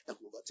upon thee and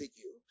overtake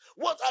you.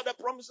 What are the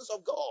promises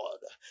of God?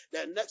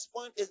 The next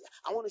point is,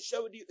 I want to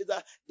share with you, is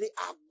that they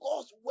are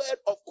God's word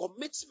of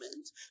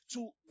commitment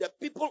to the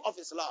people of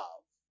his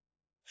love.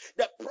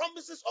 The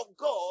promises of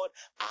God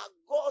are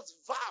God's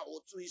vow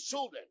to his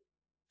children.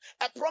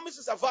 A promise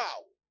is a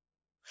vow.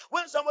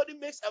 When somebody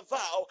makes a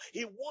vow,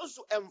 he wants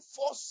to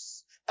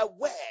enforce a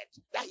word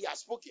that he has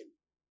spoken.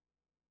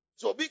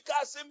 So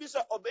because some say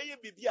obey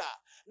bibia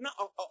na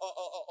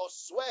or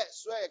swear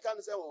you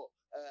can't say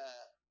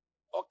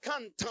or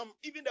can't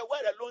even the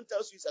word alone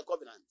tells you it's a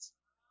covenant.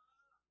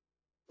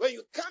 When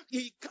you can't,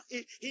 he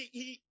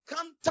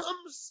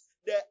contempts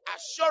the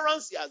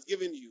assurance he has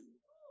given you.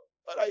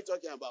 What are you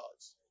talking about?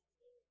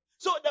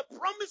 So the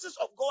promises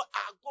of God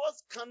are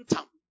God's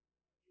quantum.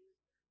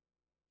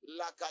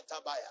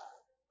 Lakatabaya.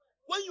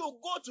 When you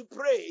go to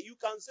pray, you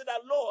can say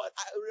that, Lord,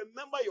 I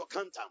remember your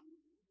quantum.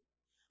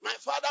 My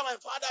father,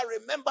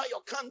 remember your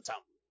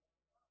quantum.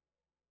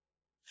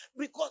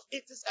 Because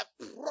it is a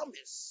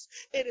promise.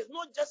 It is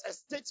not just a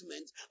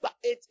statement, but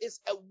it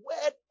is a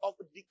word of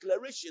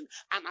declaration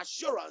and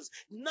assurance.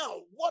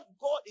 Now, what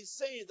God is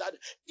saying is that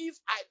if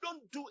I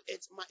don't do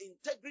it, my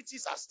integrity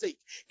is at stake.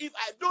 If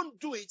I don't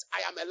do it,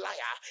 I am a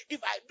liar.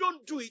 If I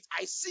don't do it,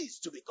 I cease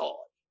to be God.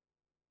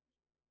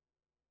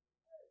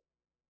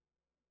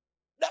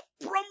 The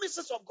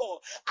promises of God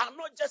are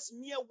not just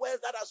mere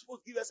words that are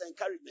supposed to give us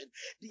encouragement.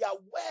 They are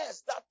words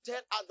that tell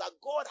us that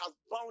God has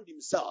bound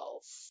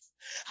himself,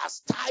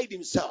 has tied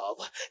himself,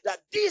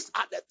 that these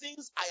are the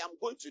things I am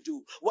going to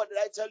do. What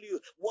did I tell you?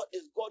 What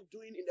is God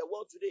doing in the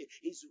world today?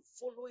 He's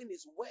following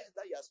his words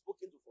that he has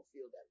spoken to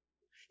fulfill them.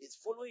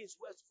 He's following his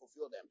words to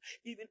fulfill them,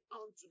 even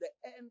unto the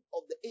end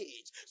of the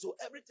age. So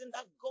everything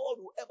that God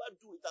will ever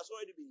do, it has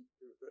already been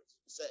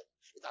said.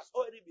 It has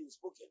already been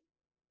spoken.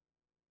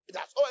 It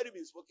has already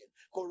been spoken.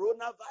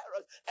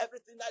 Coronavirus,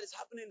 everything that is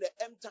happening in the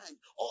end time,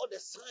 all the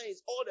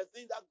signs, all the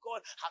things that God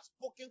has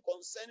spoken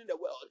concerning the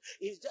world,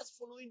 he's just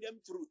following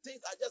them through.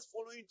 Things are just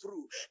following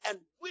through. And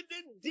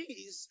within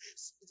these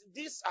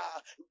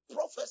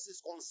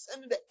prophecies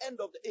concerning the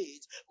end of the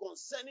age,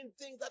 concerning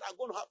things that are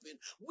going to happen,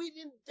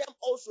 within them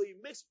also he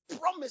makes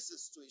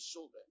promises to his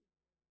children.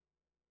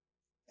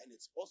 And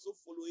it's also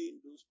following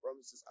those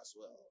promises as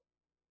well.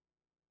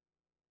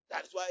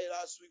 That's why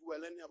last week we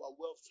were learning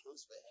about wealth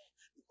transfer,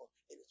 because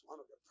it is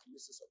one of the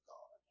promises of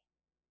God.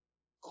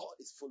 God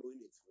is following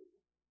it through.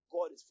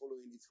 God is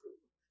following it through.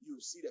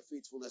 You see the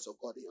faithfulness of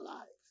God in your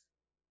life.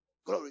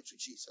 Glory to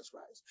Jesus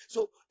Christ.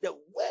 So the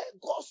word,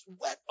 God's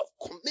word of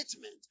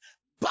commitment,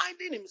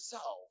 binding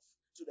himself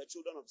to the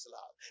children of his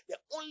love. The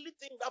only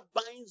thing that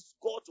binds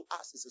God to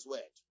us is his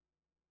word.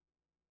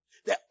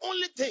 The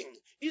only thing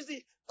is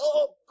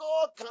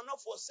God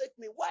cannot forsake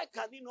me. Why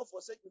can he not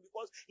forsake me?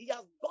 Because he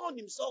has bound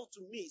himself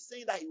to me,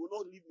 saying that he will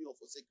not leave me or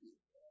forsake me.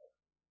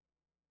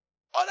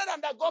 Other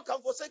than that, God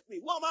can forsake me.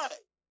 Who am I?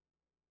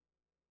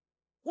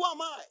 Who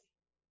am I?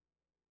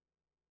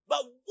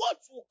 But what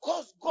will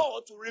cause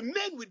God to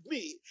remain with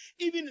me,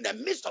 even in the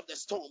midst of the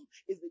storm,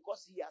 is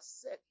because he has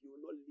said he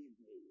will not leave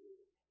me.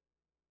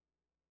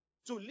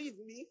 To leave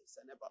me is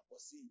never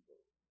possible.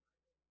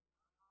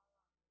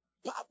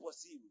 Pas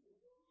possible.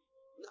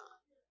 Non.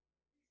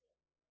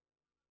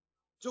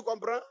 Tu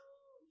comprends?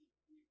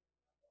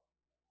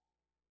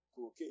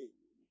 Cocaine.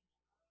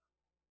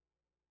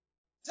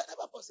 C'est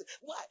pas possible.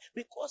 Why?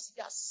 Because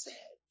he has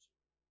said,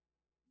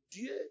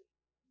 Dieu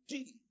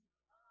dit.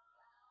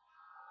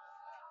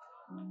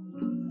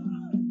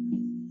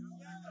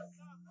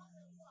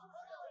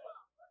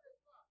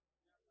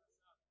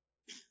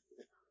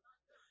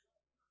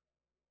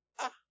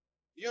 Ah,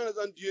 you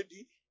understand Dieu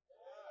dit?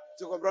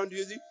 Tu comprends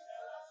Dieu dit?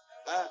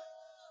 Ah,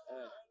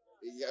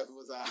 il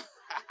vous a.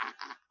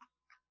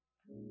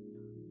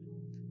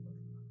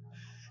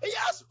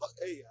 Yes,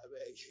 hey, I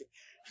beg.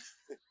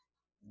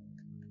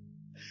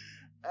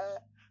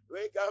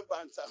 Wake up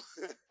and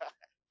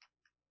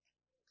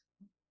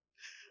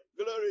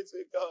glory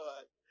to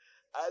God.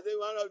 I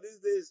think one of these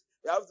days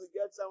we have to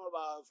get some of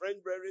our friend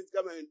brethren to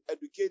come and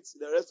educate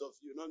the rest of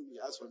you, not me.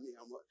 As for me,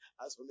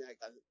 I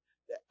can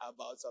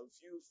about some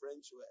few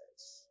French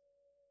words.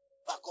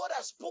 But God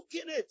has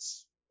spoken it.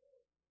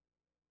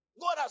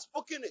 God has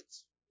spoken it.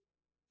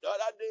 The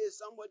other day,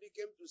 somebody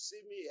came to see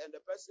me, and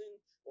the person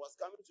was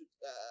coming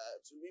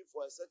to me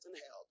for a certain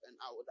help. And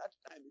at that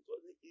time, it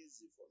wasn't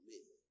easy for me.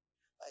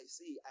 I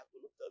see, I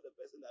could not tell the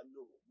person that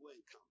no, go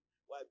and come.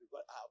 Why?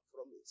 Because I have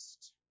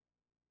promised.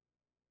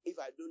 If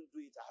I don't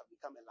do it, I have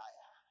become a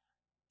liar.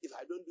 If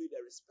I don't do it,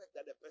 the respect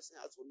that the person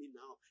has for me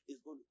now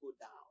is going to go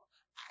down.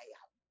 I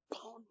have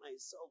bound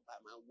myself by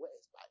my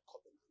words, by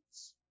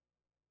covenants.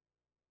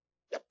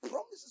 The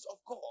promises of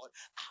God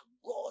are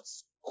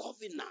God's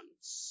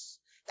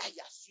covenants that He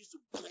has used to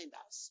bind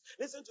us.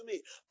 Listen to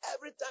me.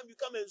 Every time you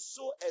come and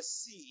sow a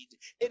seed,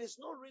 it is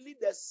not really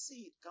the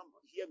seed. Come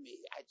on, hear me.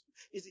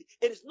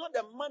 It is not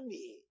the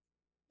money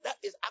that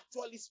is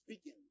actually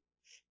speaking.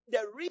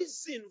 The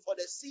reason for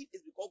the seed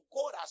is because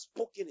God has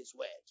spoken His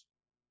word.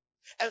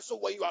 And so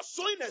when you are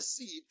sowing a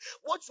seed,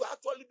 what you are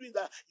actually doing is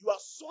that you are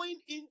sowing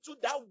into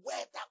that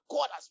word that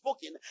God has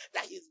spoken,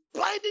 that He's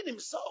binding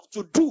Himself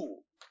to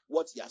do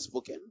what He has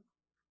spoken.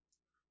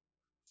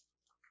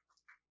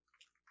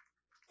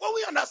 When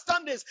we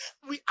understand this,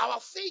 our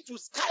faith will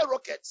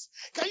skyrocket.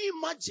 Can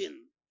you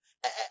imagine?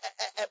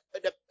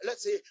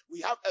 Let's say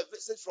we have a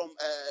visit from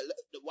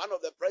one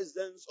of the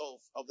presidents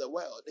of the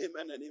world.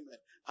 Amen and amen.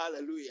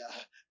 Hallelujah.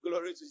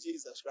 Glory to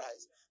Jesus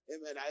Christ.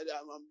 Amen.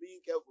 I'm being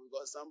careful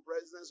because some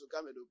presidents will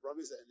come and do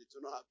promise and it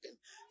will not happen.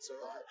 So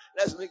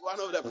let's make one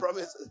of the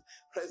promises.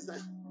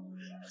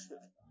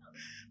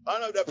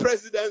 One of the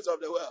presidents of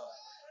the world.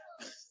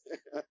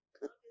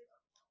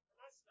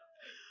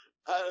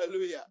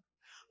 Hallelujah.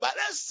 But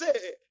let's say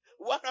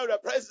one of the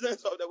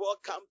presidents of the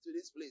world come to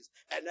this place,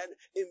 and then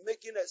in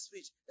making a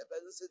speech, the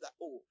president says that,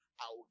 oh,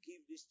 I will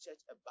give this church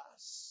a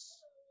bus.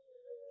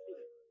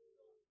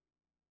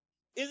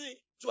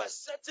 To a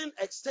certain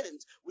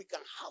extent, we can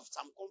have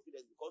some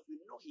confidence because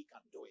we know he can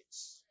do it.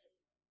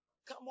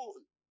 Come on.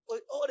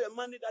 With all the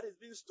money that is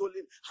being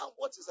stolen,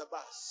 what is a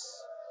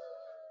bus?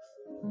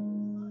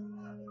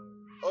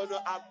 Oh no,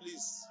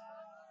 please.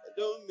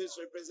 Don't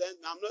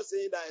misrepresent me. I'm not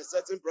saying that a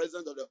certain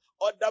president of the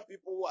other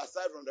people who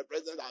aside from the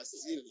president are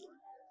stealing.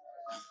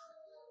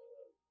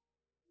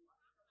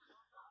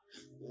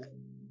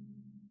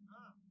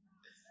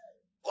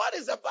 What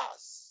is a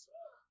bus?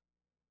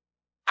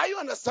 Are you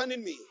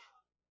understanding me?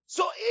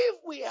 So if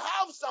we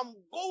have some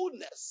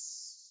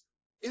boldness,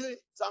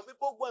 some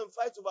people go and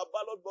fight over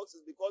ballot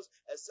boxes because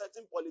a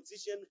certain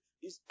politician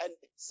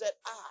said,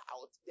 I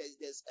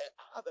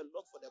have a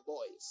lot for the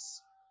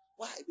boys.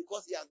 Why?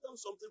 Because he has done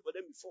something for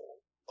them before.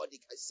 Or they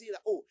can see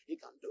that, oh, he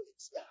can do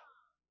it. Yeah.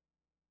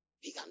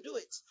 He can do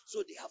it.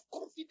 So they have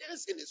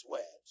confidence in his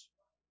word.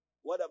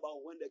 What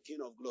about when the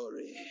King of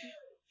Glory,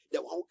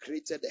 the one who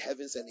created the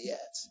heavens and the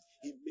earth,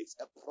 he makes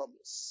a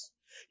promise?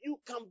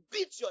 You can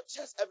beat your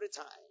chest every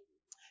time.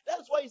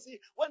 That's why you see,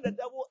 when the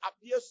devil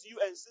appears to you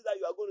and says that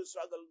you are going to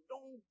struggle,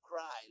 don't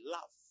cry,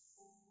 laugh.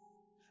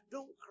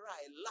 Don't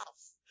cry,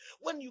 laugh.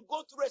 When you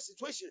go through a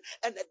situation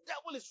and the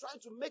devil is trying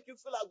to make you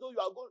feel as though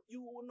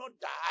you will not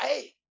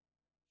die.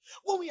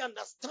 When we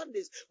understand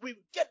this, we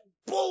get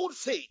bold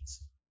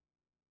faith.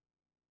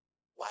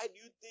 Why do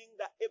you think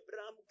that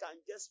Abraham can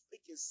just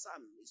pick his son,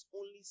 his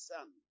only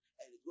son,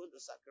 and is going to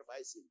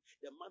sacrifice him?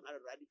 The man had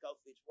a radical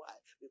faith. Why?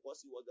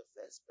 Because he was the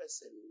first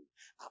person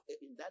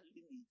in that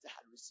lineage that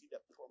had received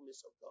a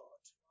promise of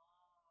God.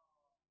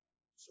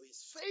 So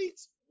his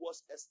faith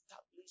was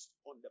established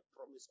on the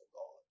promise of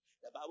God.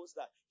 The Bible says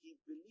that he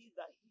believed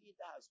that he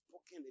that has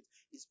spoken it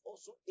is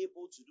also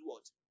able to do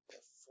what?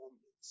 Perform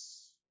it.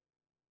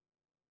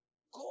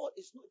 God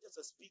is not just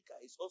a speaker,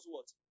 he's also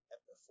what? A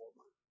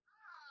performer.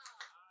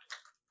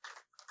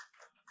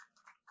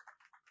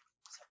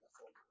 He's a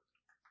performer.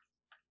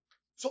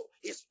 So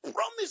his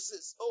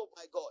promises, oh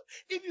my God,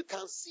 if you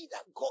can see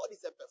that God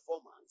is a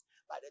performer,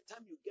 by the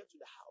time you get to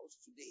the house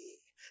today,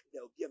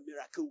 there will be a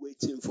miracle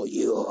waiting for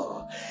you.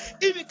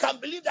 If you can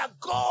believe that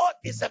God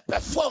is a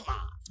performer.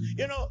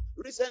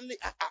 Recently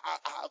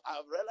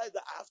I've realized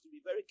that I have to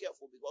be very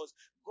careful because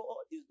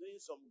God is doing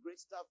some great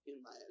stuff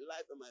in my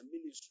life and my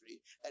ministry,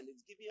 and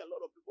it's giving a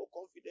lot of people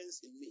confidence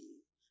in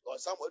me. Or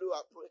somebody will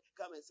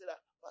come and say that,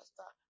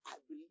 Pastor, I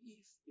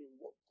believe in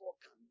what God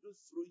can do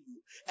through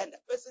you. And the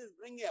person is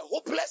bringing a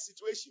hopeless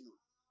situation.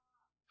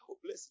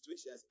 Hopeless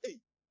situation. I say, hey.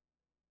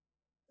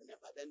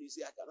 But then you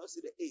say, I cannot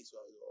see the A. So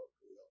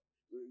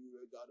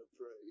you gotta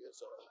pray.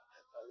 Yes, sir.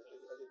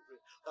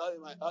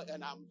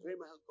 And I'm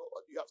praying, my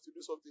God, you have to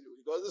do something.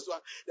 Because this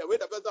one, the way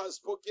the person has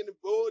spoken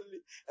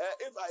boldly,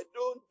 if I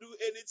don't do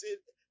anything,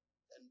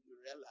 then you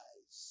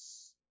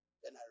realize,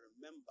 then I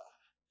remember,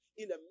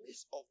 in the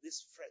midst of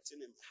this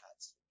fretting in my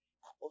heart,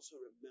 I also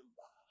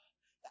remember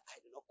that I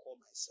did not call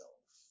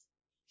myself.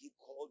 He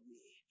called me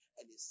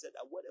and he said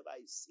that whatever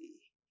I say,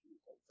 he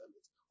will confirm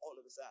it. All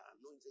of a sudden,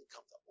 anointing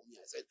comes upon me.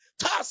 I said,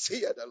 thus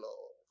hear the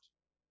Lord.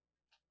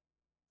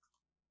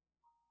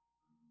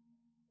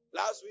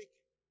 Last week,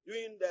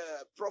 during the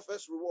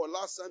prophet's reward,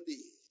 last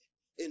Sunday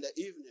in the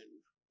evening,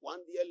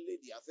 one dear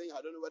lady, I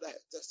don't know whether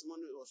her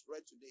testimony was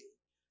read today,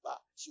 but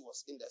she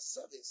was in the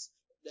service.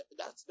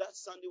 That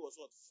Sunday was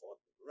what,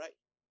 4th, right?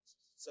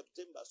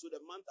 September. So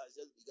the month has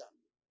just begun.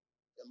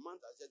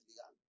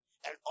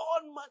 And all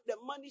the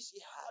money she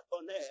had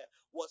on her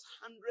was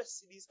 100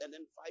 cedis and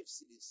then 5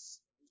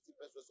 cedis. 50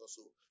 pesos or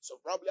so. So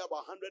probably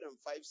about 105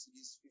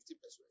 cedis, 50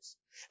 pesos.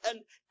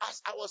 And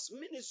as I was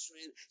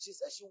ministering, she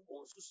said she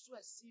wants to sow a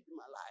seed in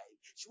my life.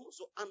 She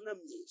wants to honor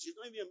me. She's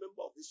not even a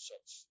member of this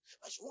church.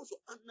 But she wants to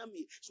honor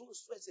me. She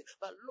wants to sow a seed.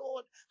 But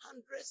Lord,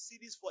 100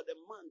 cedis for the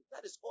month.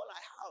 That is all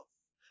I have.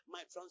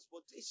 My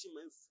transportation,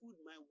 my food,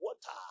 my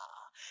water,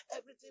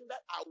 everything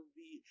that I will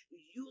be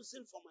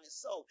using for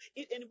myself.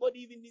 If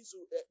anybody even needs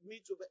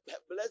me to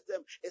bless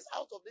them, it's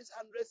out of these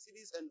 100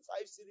 cedis and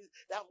 5 cedis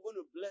that I'm going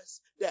to bless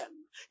them.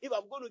 If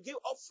I'm going to give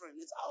offering,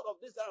 it's out of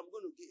this that I'm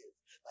going to give.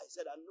 I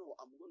said, I know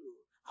I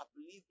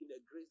believe in the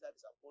grace that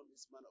is upon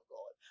this man of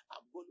God.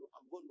 I'm going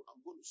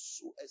to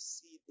sow a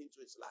seed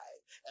into his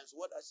life. And so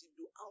what does she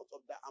do out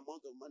of that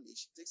amount of money?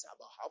 She takes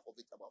about half of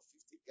it, about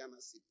 50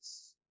 Ghana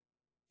cedis.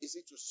 You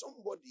see, to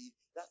somebody,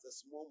 that's a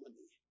small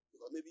money.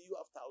 Because maybe you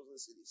have 1,000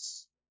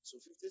 cedis. So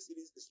 50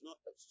 cedis is not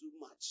too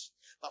much.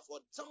 But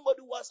for somebody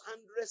who has 100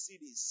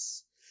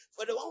 cedis,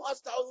 for the one who has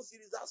 1,000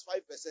 cedis, that's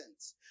 5%.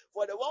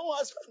 For the one who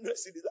has 100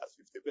 cedis, that's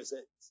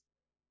 50%.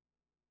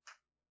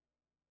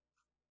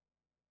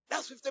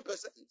 That's 50%.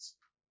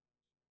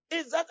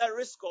 Is that a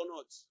risk or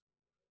not?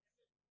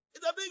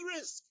 It's a big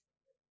risk.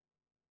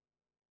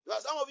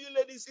 Because some of you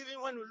ladies, even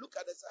when you look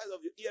at the size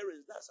of your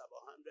earrings, that's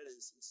about 106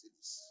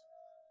 cedis.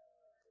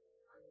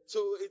 So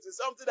it is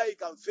something that you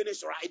can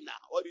finish right now.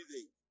 What do you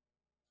think?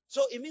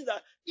 So it means that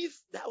if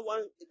that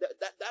one,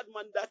 that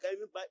man that can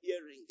even buy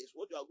earring is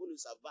what you are going to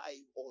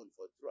survive on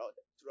for throughout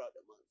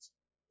the month,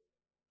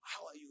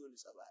 how are you going to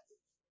survive?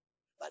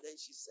 But then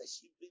she says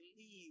she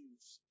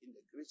believes in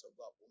the grace of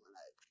God for my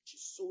life. She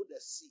sowed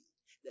a seed.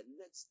 The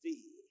next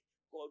day,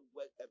 God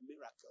worked a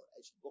miracle,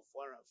 and she got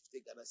 450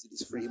 Ghana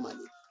cedis free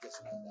money,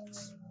 just like that.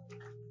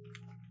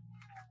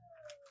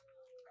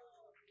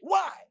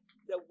 Why?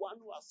 The one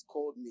who has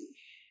called me,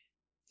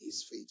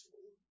 he's faithful.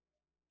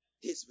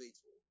 He's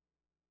faithful.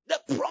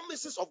 The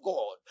promises of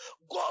God,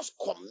 God's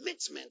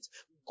commitment,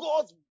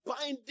 God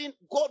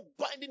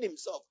binding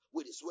himself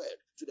with his word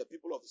to the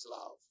people of his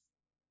love.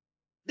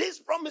 These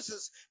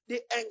promises,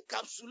 they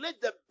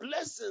encapsulate the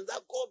blessings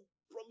that God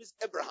promised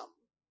Abraham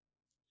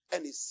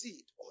and his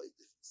seed or his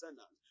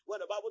descendants. When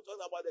the Bible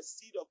talks about the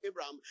seed of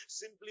Abraham,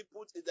 simply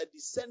put, is the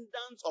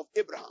descendants of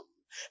Abraham.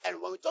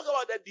 And when we talk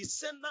about the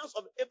descendants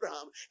of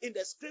Abraham, in the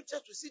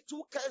scriptures, we see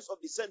two kinds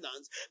of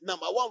descendants.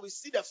 Number one, we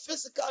see the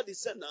physical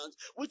descendants,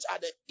 which are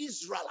the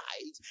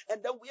Israelites.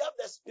 And then we have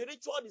the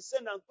spiritual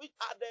descendants, which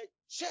are the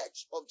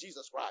church of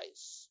Jesus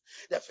Christ.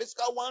 The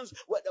physical ones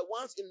were the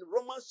ones in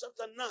Romans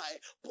chapter 9.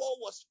 Paul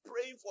was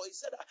praying for. He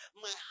said,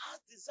 my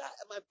heart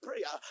desire, my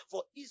prayer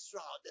for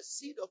Israel, the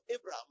seed of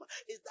Abraham,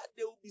 is that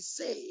they will be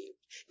saved.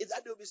 He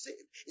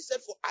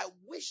said, for I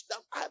wish that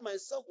I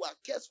myself were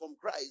cursed from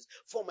Christ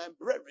for my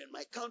brethren,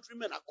 my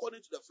countrymen,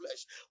 according to the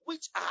flesh,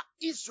 which are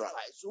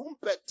Israelites, to whom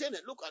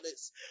pertaineth, look at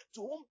this,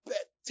 to whom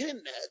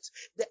pertaineth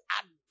the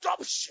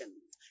adoption.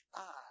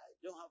 I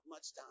don't have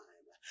much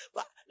time.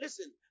 But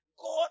listen,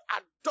 God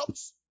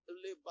adopts.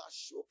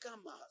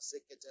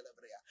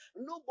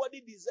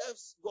 Nobody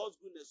deserves God's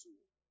goodness.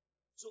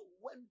 So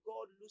when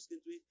God looks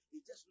into it,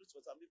 he just looks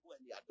for some people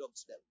and he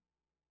adopts them.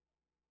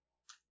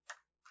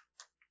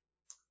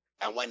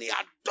 And when he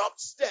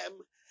adopts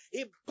them,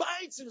 he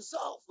binds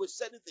himself with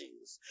certain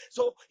things.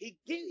 So he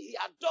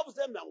adopts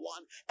them in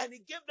one, and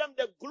he gave them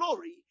the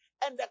glory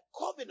and the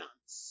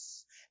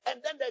covenants. And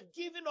then the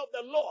giving of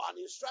the law and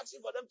instruction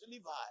for them to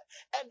live high.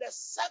 And the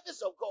service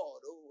of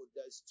God. Oh,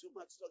 there's too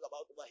much to talk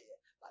about over here.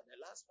 But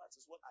the last part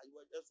is what I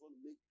just want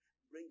to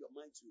bring your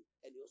mind to.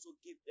 And he also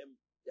gave them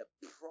the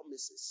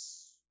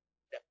promises.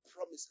 The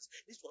promises.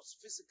 This was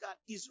physical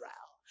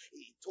Israel.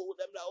 He told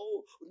them that,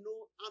 no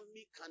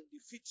army can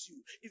defeat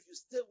you if you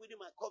stay within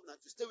my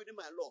covenant, you stay within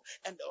my law.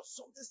 And there was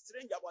something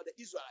strange about the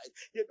Israelites.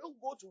 They don't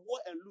go to war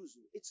and lose.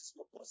 It is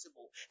not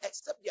possible,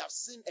 except they have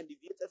sinned and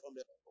deviated from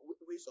the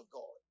ways of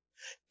God.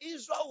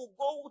 Israel will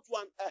go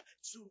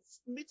to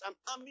meet an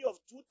army of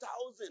 2,000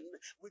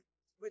 with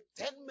with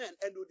 10 men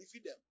and they will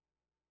defeat them.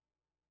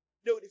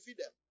 They will defeat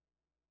them.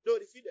 They will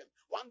defeat them.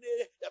 One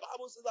day, the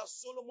Bible says that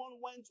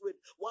Solomon went with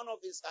one of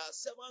his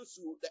servants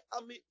to the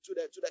army, to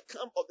the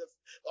camp of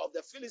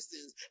the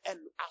Philistines, and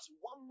as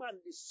one man,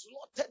 they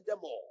slaughtered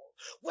them all.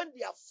 When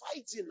they are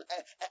fighting,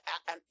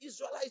 an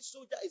Israelite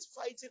soldier is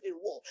fighting in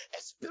war,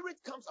 a spirit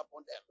comes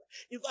upon them.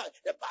 In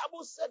fact, the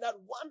Bible said that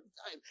one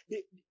time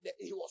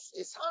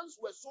his hands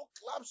were so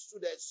clasped to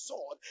the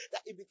sword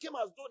that it became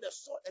as though the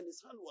sword and his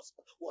hand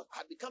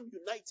had become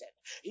united.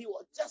 He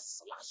was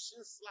just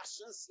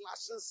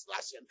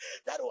slashing.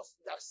 That was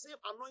the same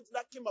anointing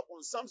that came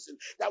upon Samson,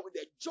 that with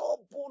the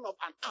jawbone of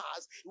an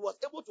ass, he was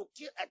able to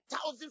kill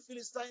 1,000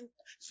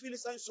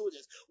 Philistine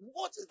soldiers.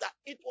 What is that?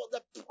 It was the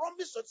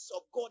promises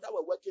of God that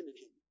were working in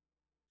him.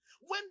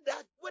 When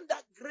that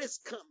grace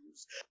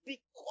comes,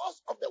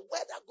 because of the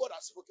word that God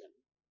has spoken.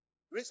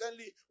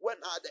 Recently, when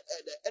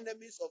the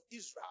enemies of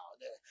Israel,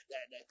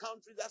 the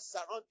countries that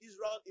surround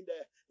Israel in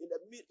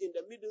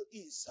the Middle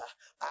East,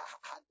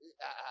 had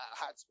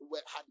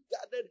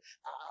gathered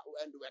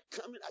and were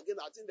coming again,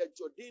 I think the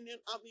Jordanian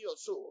army or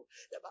so.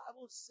 The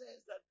Bible says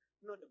that,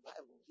 not the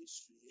Bible,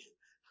 history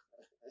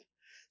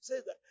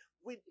says that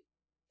with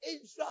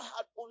Israel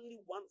had only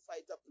one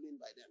fighter plane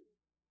by them,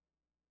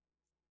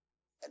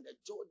 and the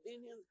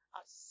Jordanians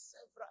had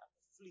several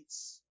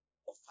fleets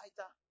of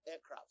fighter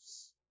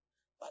aircrafts.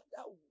 But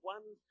that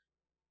one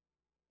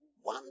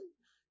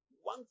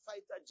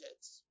fighter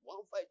jet,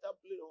 one fighter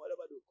plane, or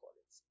whatever they call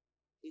it,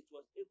 it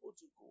was able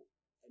to go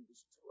and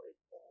destroy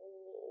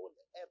all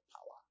the air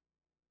power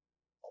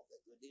of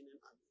the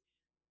Jordanian army.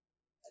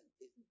 And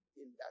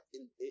in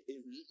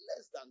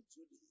less than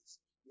 2 days,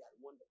 they had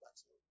won the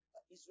battle.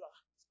 But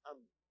Israel's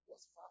army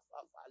was far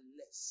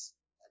less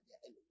than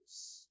their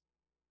enemies.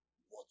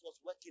 What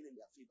was working in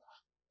their favor?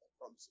 The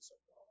promises of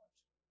God.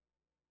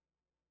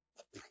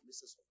 The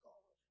promises of God.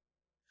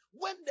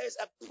 When there's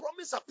a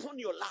promise upon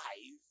your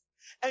life,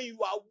 and you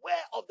are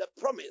aware of the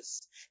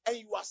promise, and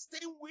you are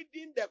staying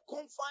within the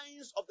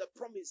confines of the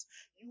promise,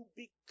 you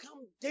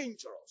become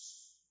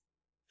dangerous.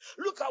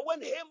 Look at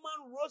when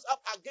Haman rose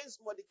up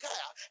against Mordecai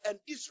and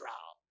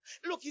Israel.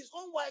 Look, his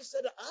own wife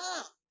said,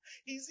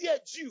 is he a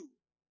Jew?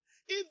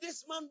 If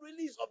this man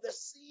really is of the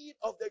seed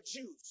of the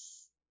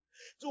Jews,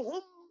 to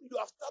whom you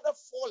have started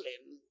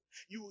falling,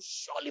 you will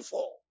surely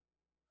fall.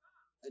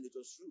 And it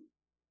was true.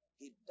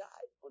 He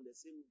died on the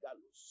same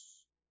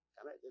gallows.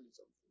 Can I tell you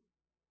something?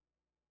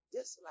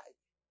 Just like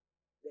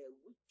the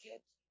wicked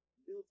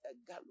built a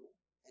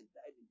gallows and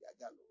died in their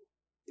gallows,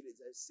 it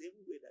is the same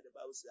way that the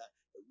Bible says that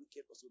the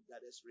wicked also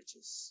gathers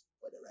riches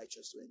for the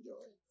righteous to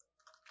enjoy.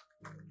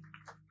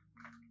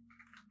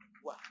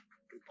 Why?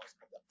 Because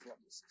of the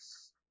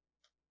promises.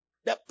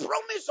 The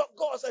promise of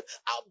God said,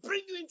 I'll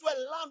bring you into a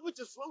land which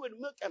is flowing with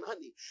milk and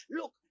honey.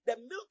 Look, the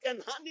milk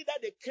and honey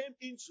that they came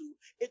into,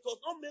 it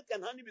was not milk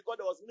and honey because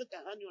there was milk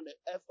and honey on the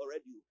earth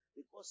already.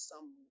 Because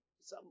some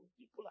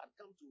people had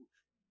come to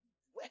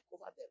work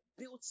over there,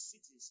 build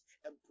cities,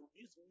 and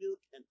produce milk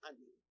and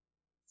honey.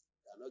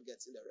 They are not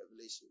getting the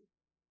revelation.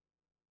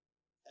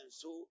 And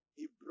so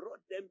he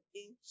brought them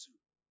into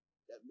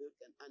the milk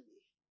and honey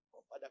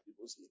of other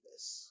people's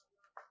livers.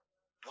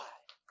 Why?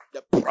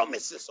 The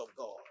promises of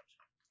God.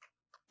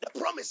 The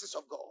promises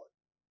of God.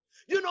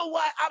 You know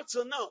why up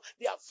till now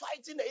they are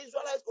fighting the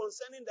Israelites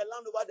concerning the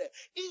land over there?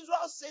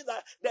 Israel says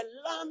that the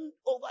land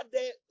over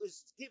there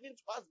is given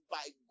to us by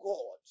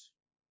God.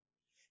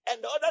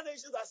 And the other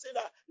nations are saying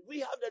that we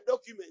have the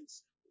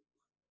documents.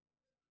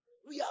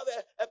 We have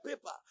a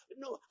paper.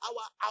 No,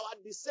 our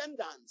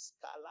descendants,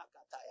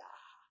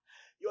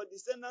 your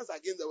descendants are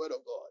against the word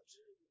of God.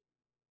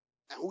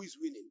 And who is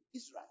winning?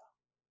 Israel.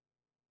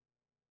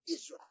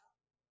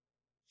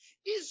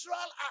 Israel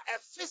are a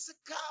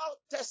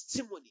physical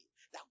testimony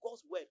that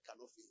God's word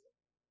cannot fail.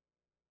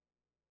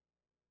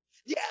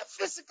 They are a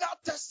physical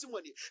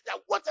testimony that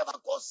whatever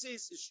God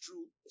says is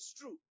true. It's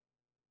true.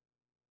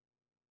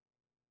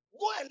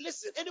 Go and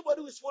listen.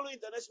 Anybody who is following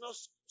international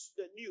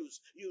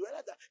news, you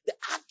realize that the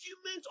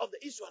argument of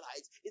the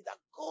Israelites is that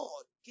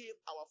God gave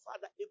our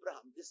father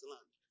Abraham this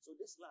land. So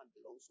this land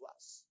belongs to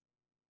us.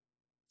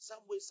 Some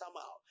way,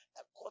 somehow,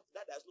 a court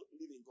that does not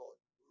believe in God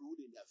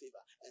ruled in their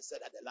favor and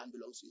said that the land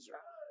belongs to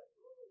Israel.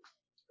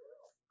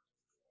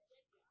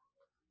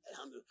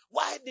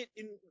 Why did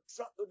in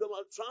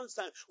Donald Trump's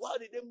time, why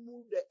did they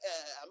move the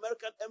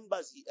American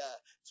embassy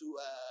to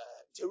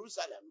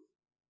Jerusalem?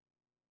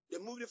 They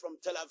moved it from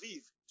Tel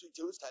Aviv to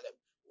Jerusalem.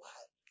 Why?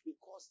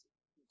 Because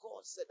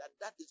God said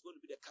that is going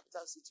to be the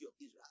capital city of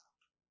Israel.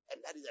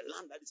 And that is a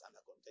land that is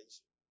under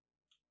contention.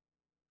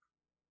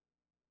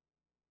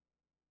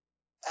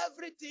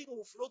 Everything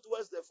will flow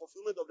towards the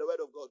fulfillment of the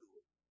word of God.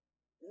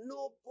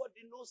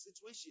 Nobody, no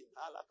situation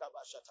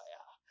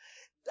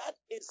that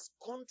is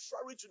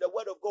contrary to the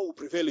word of God will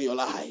prevail in your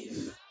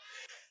life.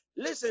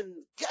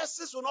 Listen,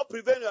 curses will not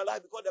prevail in your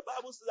life because the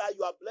Bible says that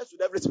you are blessed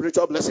with every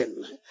spiritual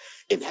blessing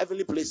in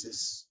heavenly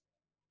places.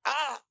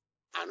 I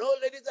know,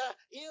 ladies,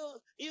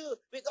 you,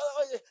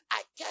 because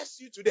I curse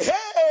you today.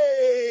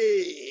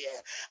 Hey,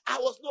 I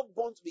was not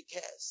born to be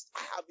cursed.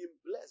 I have been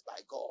blessed by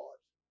God.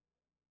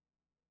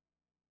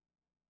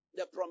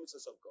 The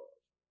promises of God.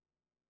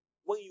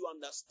 When you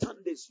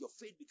understand this, your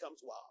faith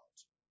becomes wild.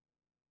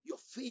 Your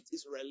faith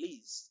is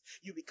released.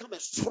 You become a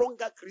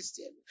stronger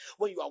Christian.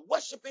 When you are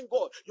worshiping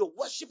God, your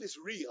worship is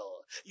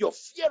real. Your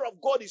fear of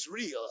God is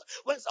real.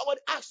 When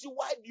somebody asks you,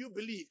 why do you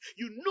believe?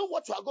 You know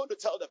what you are going to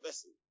tell the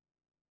person.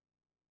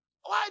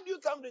 Why do you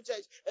come to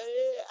church?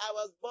 Hey, I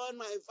was born,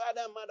 my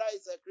father and mother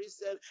is a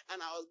Christian, and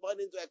I was born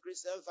into a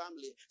Christian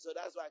family. So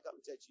that's why I come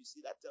to church. You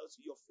see, that tells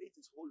you your faith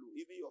is hollow,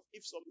 even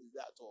if something is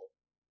there at all.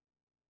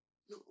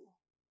 No.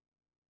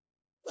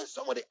 When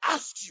somebody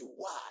asks you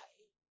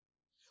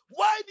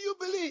why do you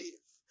believe?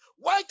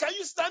 Why can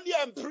you stand here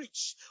and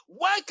preach?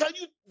 Why can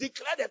you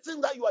declare the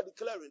thing that you are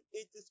declaring?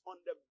 It is on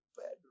the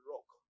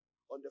bedrock,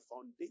 on the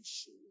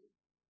foundation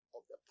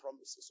of the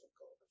promises of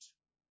God.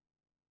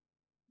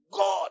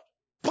 God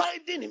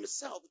binding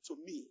himself to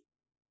me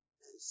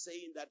and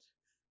saying that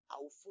I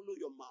will follow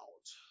your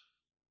mouth.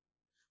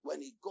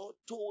 When God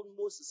told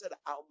Moses, said,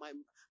 I'll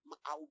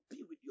be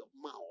with your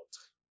mouth.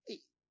 Hey,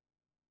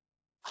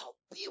 I'll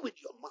be with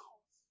your mouth.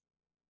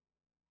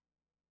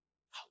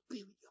 I'll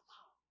be with your mouth.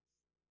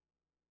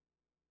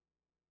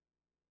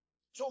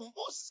 So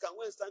Moses can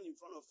go and stand in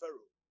front of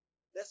Pharaoh.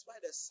 That's why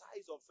the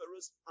size of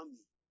Pharaoh's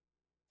army.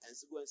 And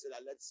so go and say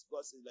that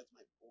God says, let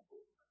my people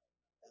go.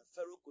 And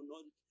Pharaoh could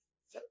not.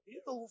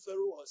 You know who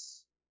Pharaoh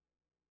was?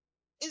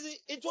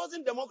 It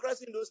wasn't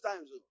democracy in those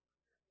times.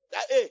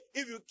 That, hey,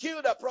 if you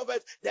kill the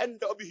prophet, then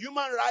there will be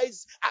human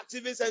rights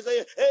activists and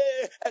say,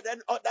 hey, and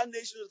then other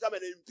nations will come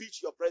and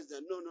impeach your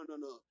president. No.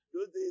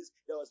 Those days,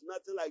 there was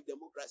nothing like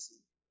democracy.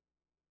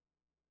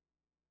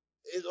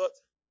 It's what?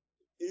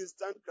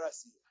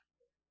 Instantocracy.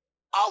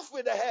 Off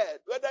with the head,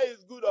 whether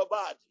it's good or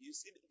bad. You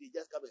see, they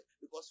just come in.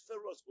 Because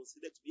Pharaoh was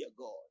considered to be a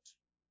god.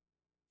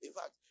 In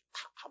fact,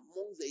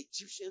 among the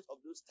Egyptians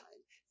of those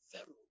times,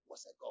 Pharaoh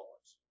was a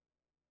god.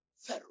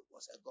 Pharaoh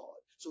was a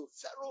god. So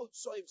Pharaoh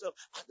saw himself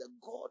as the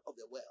god of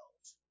the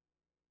world.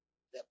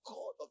 The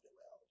god of the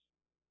world.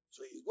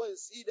 So you go and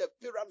see the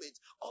pyramids,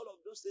 all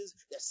of those things,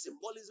 the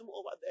symbolism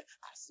over there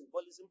are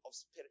symbolism of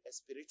a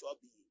spiritual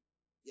being.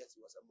 Yes, he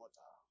was a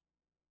mortal.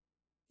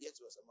 Yes,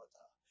 he was a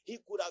mortal. He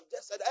could have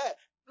just said, hey,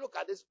 look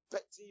at this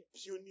petty,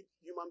 puny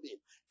human being.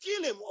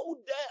 Kill him.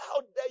 How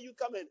dare you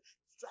come and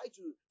try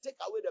to take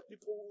away the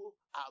people who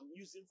I'm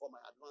using for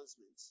my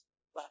advancements.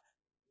 But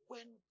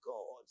when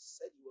God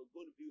said he was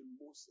going to be with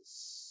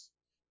Moses,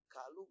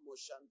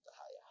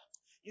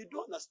 you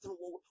don't understand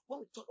when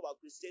we talk about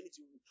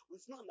Christianity,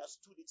 we've not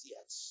understood it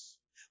yet.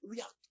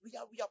 We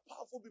are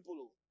powerful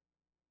people.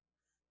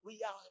 We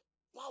are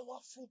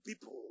powerful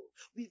people.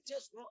 We've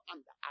just not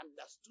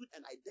understood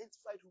and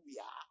identified who we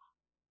are.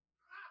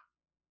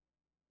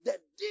 The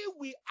day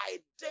we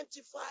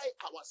identify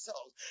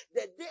ourselves,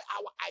 the day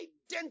our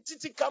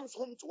identity comes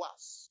home to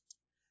us,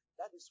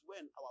 that is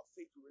when our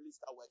faith will really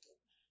start working.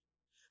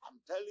 I'm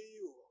telling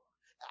you,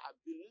 I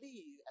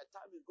believe a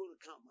time is going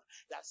to come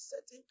that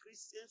certain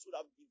Christians would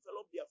have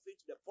developed their faith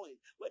to the point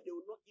where they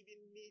will not even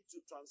need to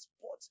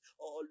transport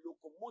or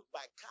locomote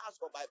by cars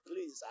or by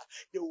planes.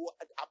 They will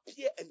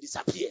appear and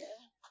disappear.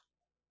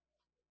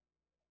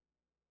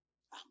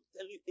 I'm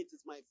telling you, it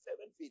is my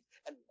fervent faith,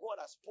 and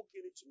God has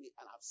spoken it to me,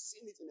 and I've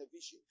seen it in a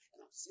vision,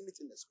 and I've seen it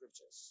in the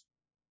scriptures.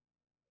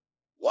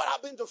 What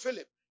happened to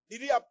Philip?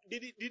 Did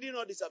he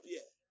not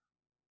disappear?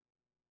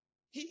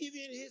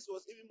 His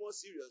was even more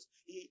serious.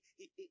 He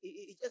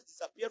just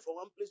disappeared from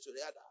one place to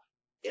the other.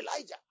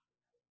 Elijah,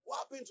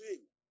 what happened to him?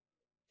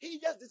 He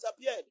just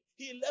disappeared.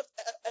 He left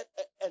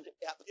and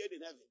appeared in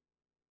heaven.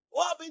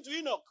 What happened to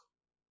Enoch?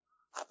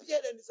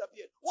 Appeared and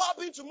disappeared. What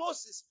happened to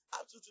Moses?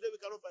 Up to today,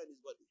 we cannot find his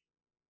body.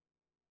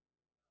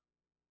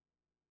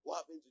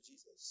 What happened to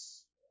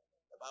Jesus?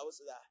 The Bible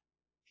says that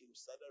he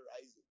started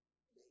rising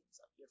and then he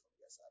disappeared from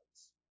their sight.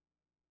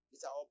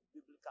 These are all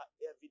biblical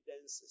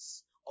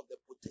evidences of the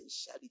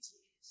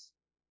potentialities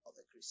of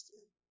the Christian.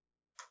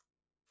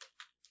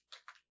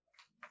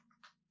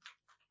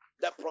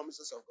 The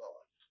promises of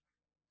God.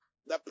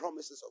 The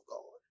promises of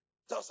God.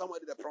 Tell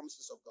somebody the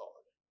promises of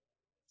God.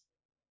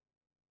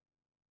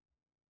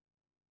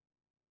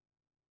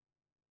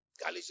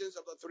 Galatians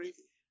chapter 3,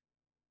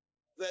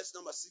 verse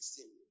number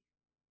 16.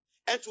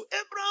 And to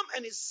Abraham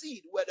and his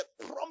seed were the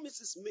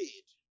promises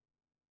made.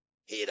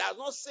 He does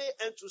not say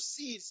unto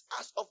seeds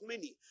as of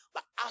many,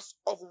 but as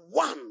of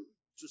one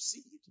to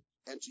seed,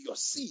 and to your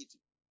seed,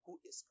 who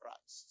is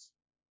Christ.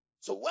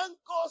 So when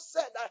God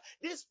said that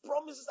these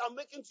promises I'm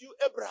making to you,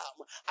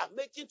 Abraham, I'm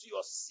making to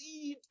your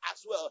seed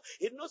as well.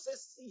 He did not say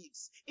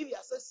seeds. If he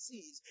had said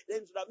seeds,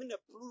 then it would have been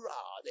a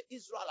plural, the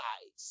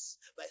Israelites.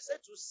 But he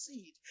said to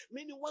seed,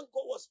 meaning when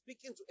God was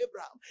speaking to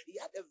Abraham, he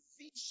had a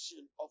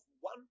vision of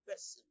one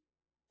person.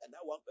 And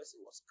that one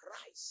person was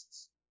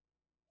Christ.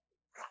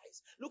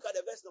 Christ. Look at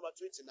the verse number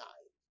 29.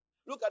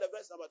 Look at the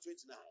verse number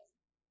 29.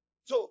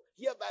 So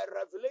here by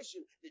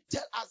revelation, they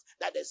tell us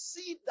that the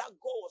seed that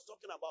God was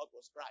talking about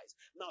was Christ.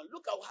 Now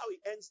look at how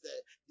he ends the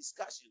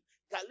discussion.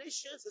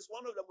 Galatians is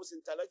one of the most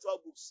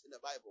intellectual books in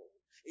the Bible.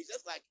 It's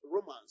just like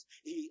Romans.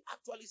 He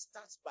actually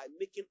starts by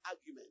making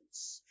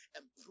arguments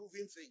and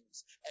proving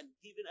things and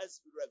giving us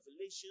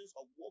revelations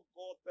of what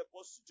God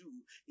purposed to do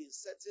in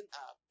certain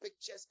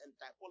pictures and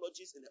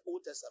typologies in the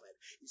Old Testament.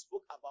 He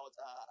spoke about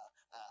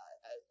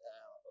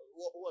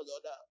what was the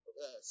other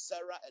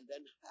Sarah and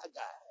then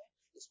Hagar.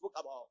 He spoke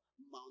about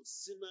Mount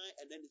Sinai,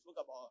 and then he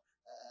spoke about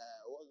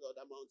what was the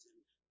other mountain?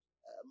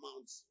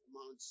 Mount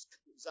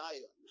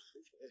Zion,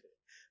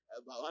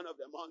 about one of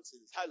the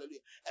mountains.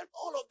 Hallelujah! And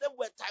all of them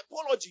were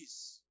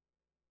typologies.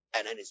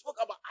 And then he spoke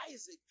about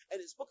Isaac,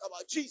 and he spoke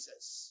about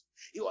Jesus.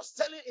 He was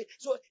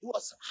so he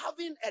was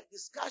having a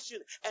discussion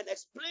and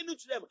explaining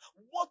to them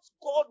what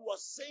God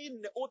was saying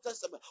in the Old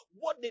Testament,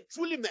 what they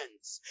truly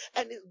meant.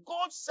 And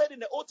God said in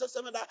the Old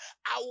Testament that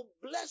I will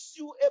bless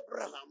you,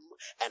 Abraham,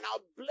 and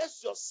I'll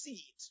bless your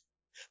seed.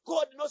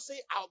 God did not say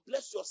I'll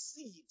bless your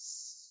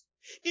seeds.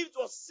 If it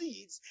was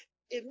seeds,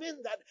 it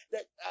meant that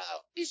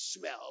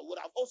Ishmael would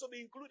have also been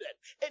included.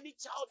 Any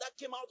child that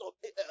came out of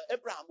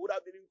Abraham would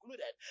have been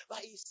included. But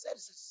he said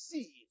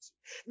seed.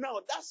 Now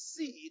that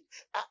seed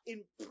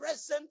in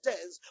present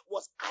tense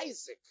was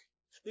Isaac.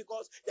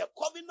 Because the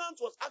covenant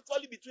was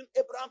actually between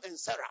Abraham and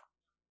Sarah.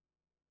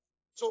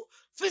 So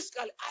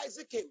physically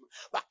Isaac came.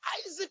 But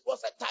Isaac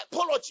was a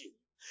typology.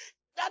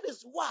 That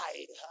is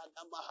why,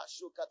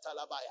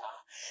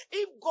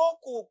 if God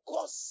could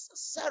cause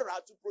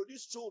Sarah to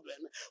produce children,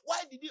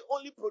 why did he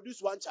only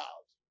produce one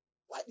child?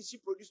 Why did she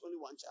produce only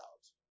one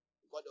child?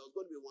 Because there was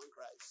going to be one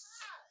Christ.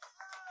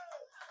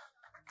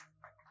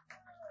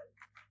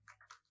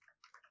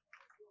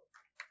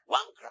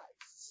 One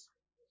Christ.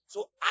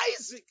 So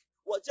Isaac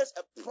was just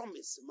a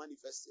promise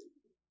manifesting,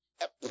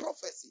 a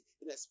prophecy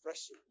in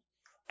expression,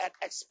 an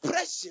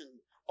expression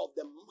of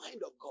the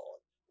mind of God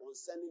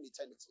concerning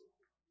eternity.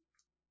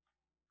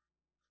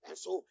 And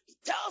so he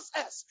tells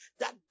us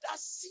that that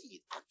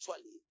seed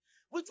actually,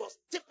 which was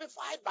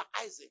typified by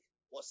Isaac,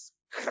 was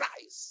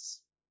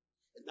Christ.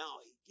 And now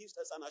he gives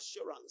us an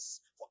assurance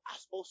for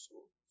us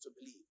also to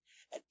believe.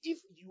 And if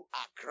you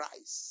are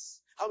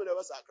Christ, how many of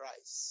us are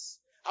Christ?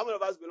 How many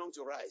of us belong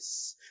to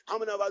Christ? How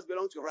many of us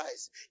belong to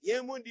Christ?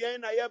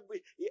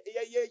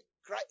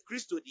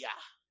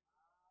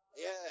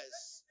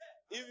 Yes.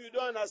 If you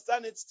don't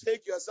understand it,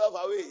 take yourself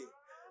away.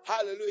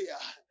 Hallelujah.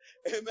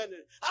 Amen.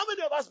 How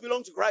many of us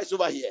belong to Christ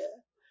over here?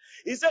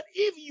 He said,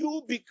 if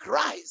you be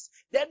Christ,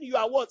 then you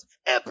are what?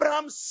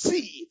 Abraham's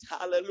seed.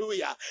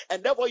 Hallelujah.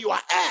 And therefore you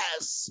are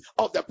heirs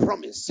of the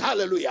promise.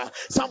 Hallelujah.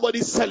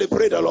 Somebody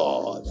celebrate the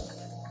Lord.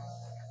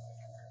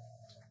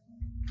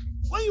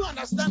 When you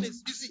understand it,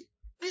 you see,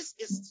 this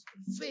is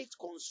faith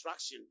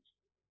construction.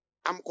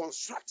 I'm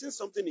constructing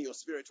something in your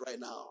spirit right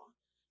now.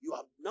 You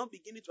are now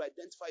beginning to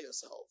identify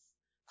yourself.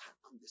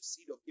 I'm the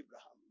seed of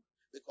Abraham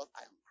because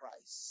I am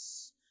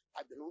Christ.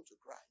 I belong to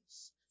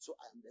Christ. So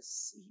I am the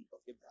seed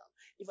of Abraham.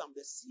 If I'm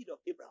the seed of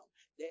Abraham,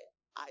 then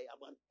I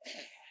am an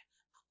heir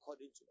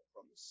according to the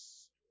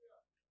promise.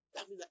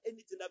 That means that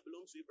anything that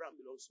belongs to Abraham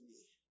belongs to me.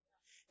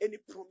 Any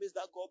promise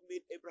that God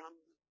made Abraham,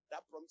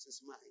 that promise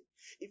is mine.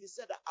 If he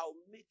said that I'll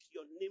make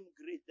your name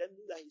great, that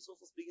means that he's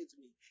also speaking to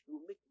me. He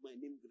will make my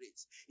name great.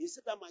 He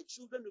said that my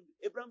children will be,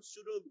 Abraham's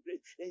children will be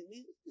great. And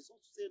he's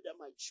also saying that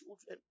my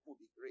children will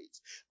be great.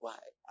 Why?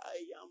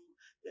 I am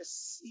the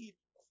seed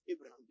of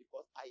Abraham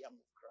because I am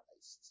of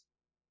Christ.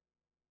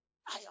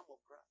 I am of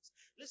Christ.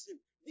 Listen,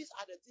 these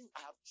are the things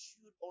I have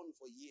chewed on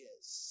for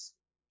years.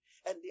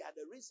 And they are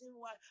the reason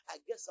why I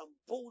get some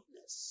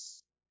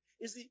boldness.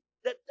 You see,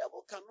 the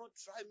devil cannot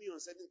try me on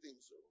certain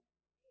things. So.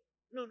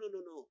 No.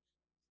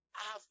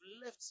 I have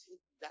left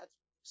that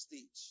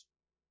stage.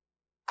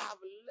 I have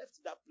left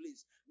that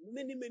place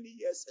many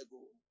years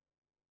ago.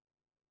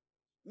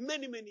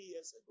 Many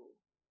years ago.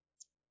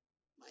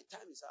 My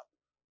time is up.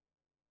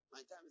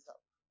 My time is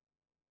up.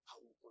 I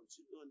will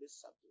continue on this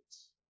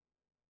subject.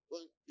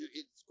 Well,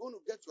 it's going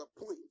to get to a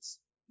point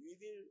you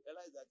even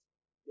realize that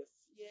the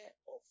fear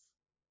of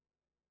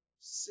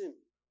sin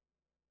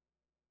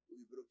will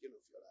be broken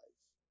off your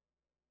life.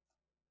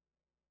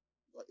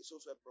 But it's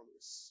also a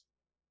promise.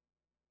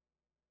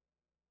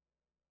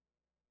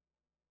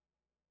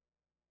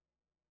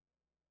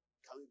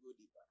 Can we go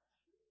deeper?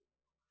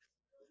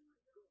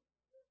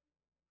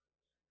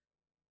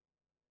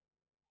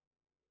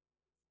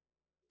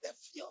 The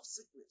fear of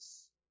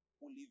sickness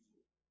will leave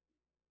you.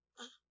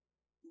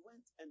 He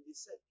went and they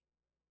said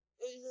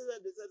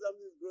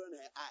something is growing in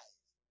her eye.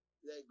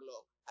 That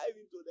glauc. I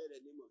even told her the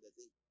name of the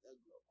thing. That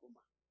glaucoma.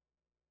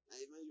 And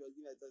even she was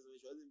giving a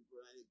testimony, she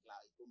wasn't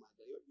pronouncing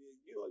glaucoma.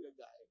 You know your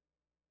guy.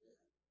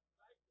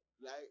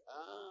 Like,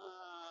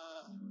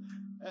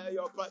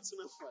 your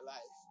partner for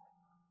life.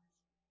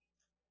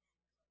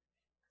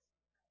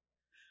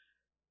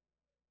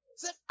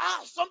 Said,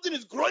 something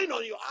is growing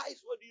on your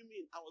eyes. What do you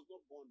mean? I was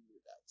not born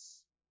with that.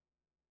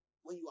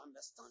 When you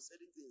understand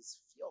certain things,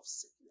 fear of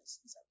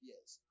sickness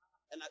disappears.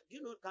 And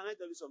can I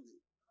tell you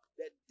something?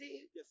 the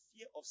day the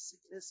fear of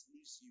sickness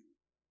leaves you,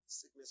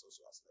 sickness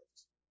also has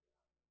left.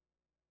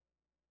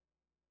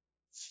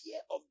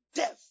 Fear of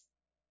death,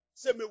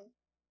 it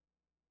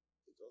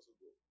also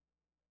go.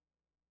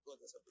 God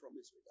has a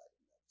promise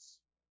regarding that.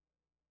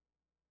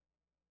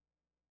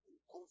 And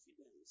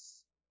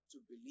confidence to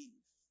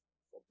believe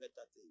for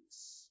better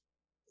things,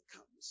 it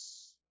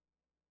comes.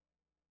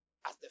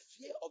 As the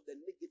fear of the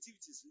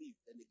negativities leave,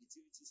 the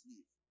negativities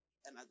leave.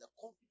 And as the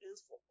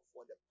confidence for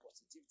the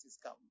positivities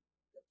come,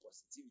 the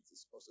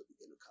positivities also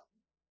begin to come.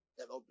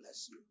 The Lord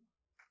bless you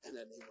in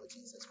the name of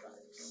Jesus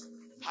Christ.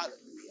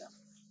 Hallelujah.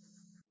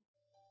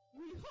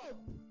 We hope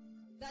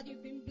that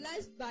you've been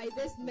blessed by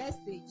this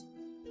message.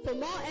 For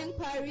more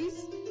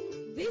enquiries,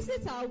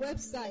 visit our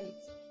website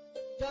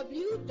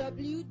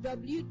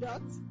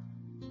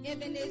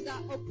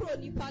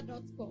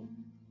www.ebenezeropronipa.com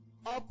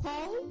or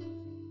call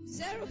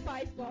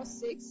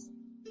 0546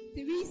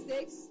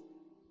 36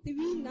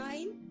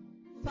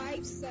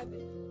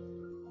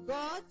 3957.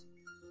 God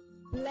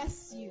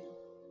bless you.